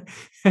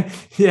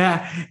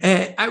 Yeah.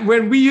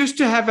 When we used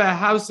to have a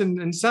house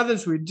in southern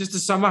Sweden, just a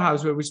summer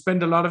house where we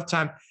spent a lot of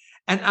time.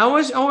 And I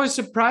was always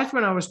surprised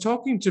when I was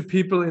talking to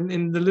people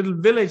in the little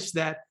village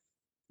that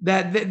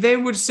they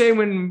would say,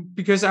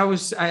 because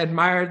I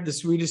admired the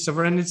Swedish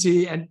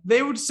sovereignty, and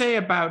they would say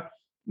about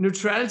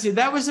neutrality,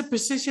 that was a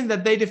position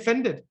that they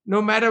defended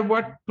no matter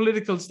what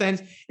political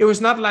stance. It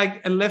was not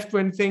like a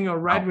left-wing thing or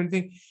right-wing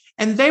thing.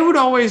 And they would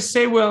always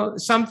say, well,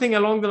 something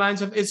along the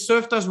lines of, it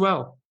served us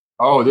well.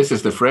 Oh, this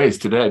is the phrase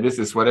today. This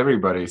is what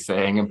everybody's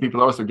saying. And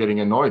people are also getting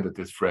annoyed at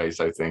this phrase,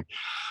 I think.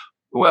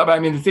 Well, I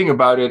mean, the thing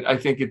about it, I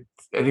think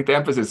the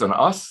emphasis on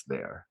us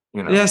there,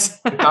 Yes.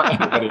 Not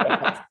anybody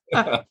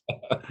else.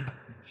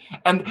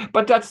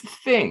 But that's the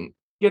thing.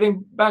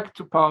 Getting back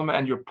to Palme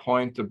and your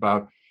point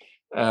about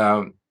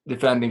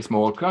defending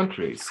small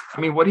countries. I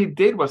mean, what he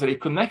did was that he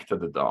connected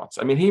the dots.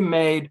 I mean, he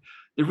made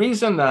the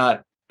reason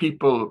that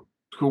people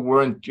who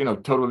weren't,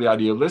 totally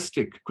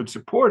idealistic could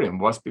support him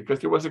was because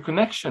there was a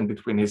connection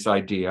between his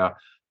idea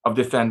of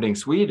defending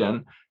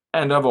Sweden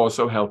and of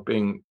also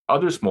helping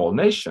other small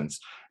nations.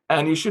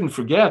 And you shouldn't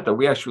forget that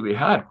we actually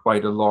had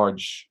quite a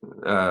large,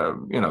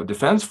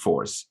 defense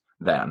force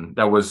then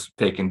that was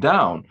taken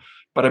down.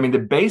 But I mean, the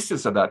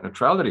basis of that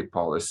neutrality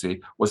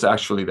policy was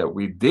actually that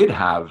we did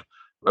have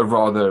a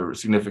rather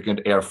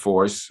significant air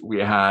force. We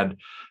had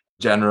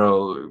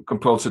general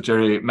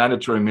compulsory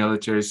mandatory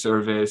military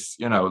service,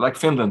 like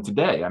Finland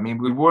today. I mean,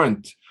 we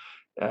weren't,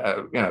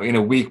 in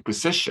a weak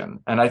position.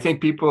 And I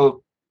think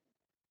people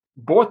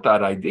bought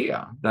that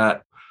idea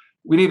that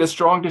we need a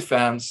strong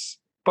defense,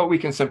 but we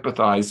can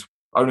sympathize.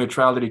 Our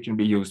neutrality can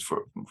be used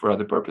for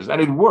other purposes.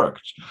 And it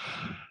worked.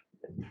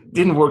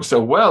 Didn't work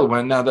so well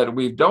now that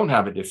we don't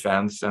have a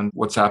defense and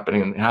what's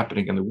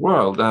happening in the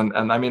world.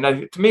 And I mean,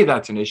 to me,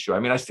 that's an issue. I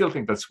mean, I still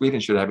think that Sweden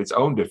should have its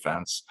own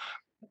defense.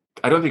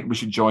 I don't think we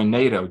should join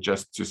NATO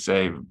just to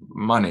save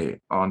money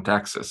on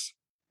taxes.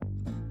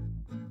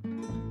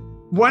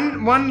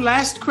 One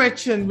last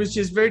question, which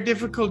is very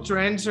difficult to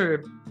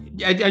answer.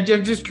 I'm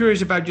just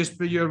curious about just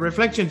your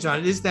reflections on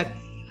it, is that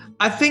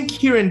I think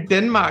here in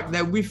Denmark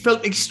that we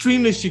felt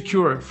extremely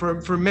secure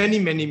for many,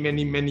 many,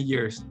 many, many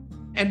years.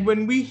 And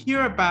when we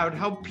hear about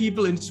how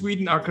people in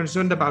Sweden are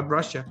concerned about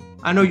Russia,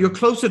 I know you're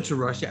closer to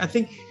Russia. I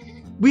think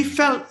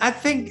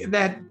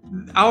that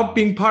our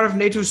being part of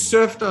NATO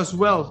served us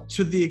well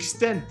to the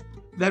extent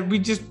that we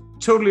just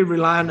totally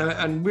rely on,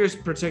 and we're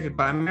protected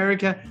by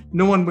America.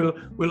 No one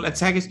will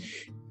attack us.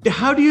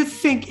 How do you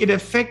think it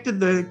affected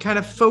the kind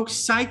of folk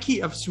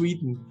psyche of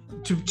Sweden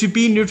to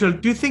be neutral?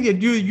 Do you think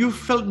that you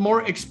felt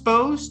more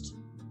exposed?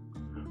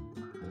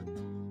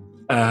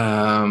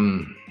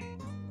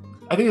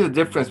 I think there's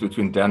a difference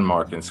between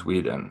Denmark and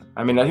Sweden.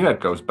 I mean, I think that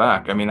goes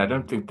back. I mean, I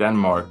don't think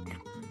Denmark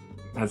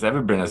has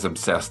ever been as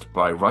obsessed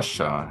by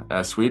Russia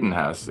as Sweden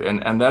has,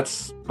 and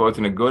that's both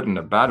in a good and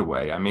a bad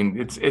way. I mean,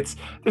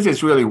 this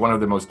is really one of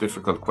the most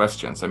difficult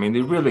questions. I mean,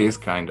 it really is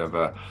kind of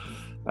a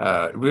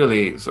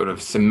really sort of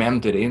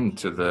cemented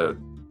into the,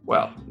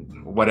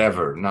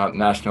 whatever, not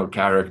national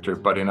character,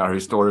 but in our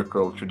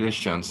historical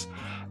traditions,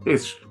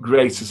 this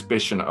great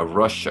suspicion of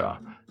Russia.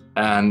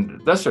 And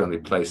that certainly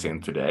plays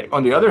in today.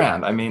 On the other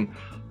hand, I mean,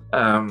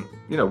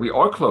 we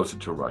are closer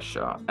to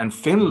Russia and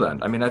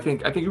Finland. I mean, I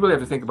think you really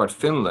have to think about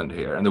Finland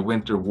here and the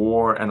Winter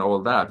War and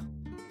all that.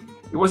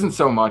 It wasn't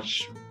so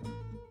much.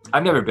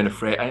 I've never been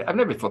afraid. I've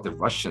never thought the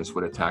Russians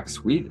would attack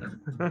Sweden.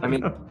 I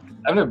mean,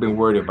 I've never been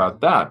worried about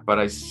that, but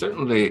I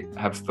certainly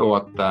have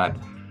thought that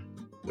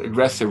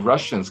aggressive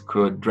Russians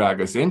could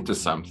drag us into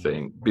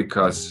something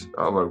because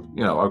of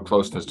our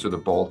closeness to the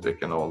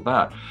Baltic and all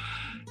that.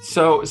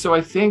 So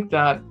I think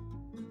that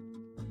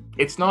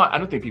it's not. I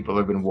don't think people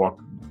have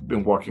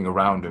been walking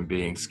around and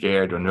being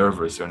scared or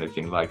nervous or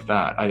anything like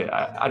that.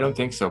 I don't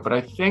think so. But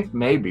I think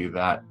maybe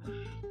that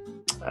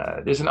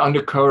there's an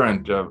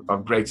undercurrent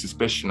of great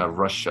suspicion of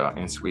Russia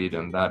in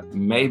Sweden that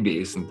maybe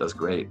isn't as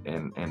great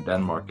in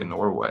Denmark and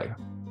Norway.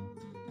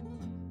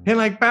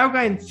 Henrik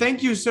Berggren,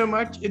 thank you so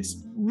much. It's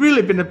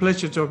really been a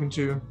pleasure talking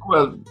to you.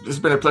 Well, it's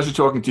been a pleasure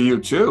talking to you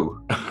too.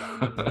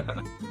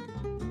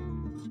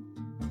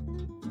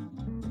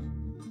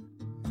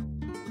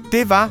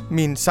 Det var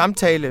min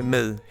samtale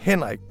med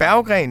Henrik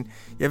Berggren.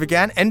 Jeg vil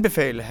gerne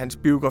anbefale hans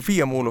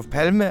biografi om Olof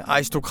Palme,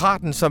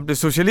 Aristokraten, som blev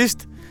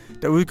socialist,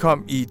 der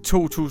udkom i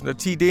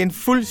 2010. Det er en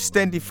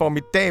fuldstændig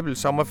formidabel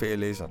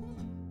sommerferielæser.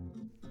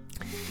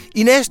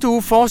 I næste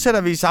uge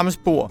fortsætter vi i samme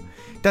spor.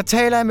 Der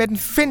taler jeg med den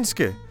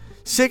finske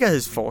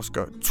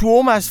sikkerhedsforsker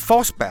Tuomas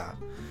Forsberg,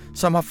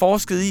 som har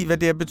forsket i, hvad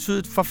det har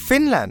betydet for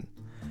Finland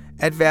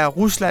at være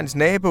Ruslands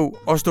nabo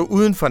og stå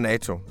uden for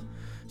NATO.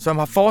 Som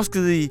har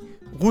forsket i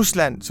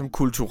Rusland som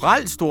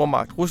kulturel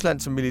stormagt, Rusland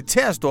som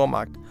militær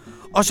stormagt,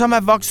 og som er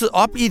vokset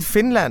op i et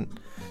Finland,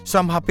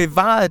 som har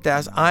bevaret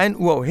deres egen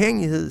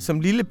uafhængighed som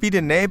lille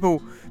bitte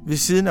nabo ved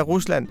siden af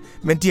Rusland,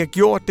 men de har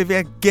gjort det ved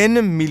at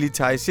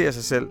genemmilitarisere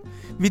sig selv.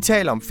 Vi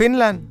taler om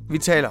Finland, vi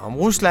taler om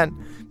Rusland,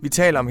 vi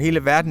taler om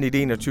hele verden i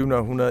det 21.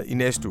 århundrede i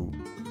næste uge.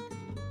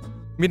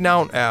 Mit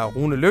navn er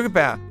Rune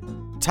Lykkeberg.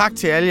 Tak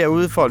til alle jer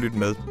ude for at lytte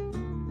med.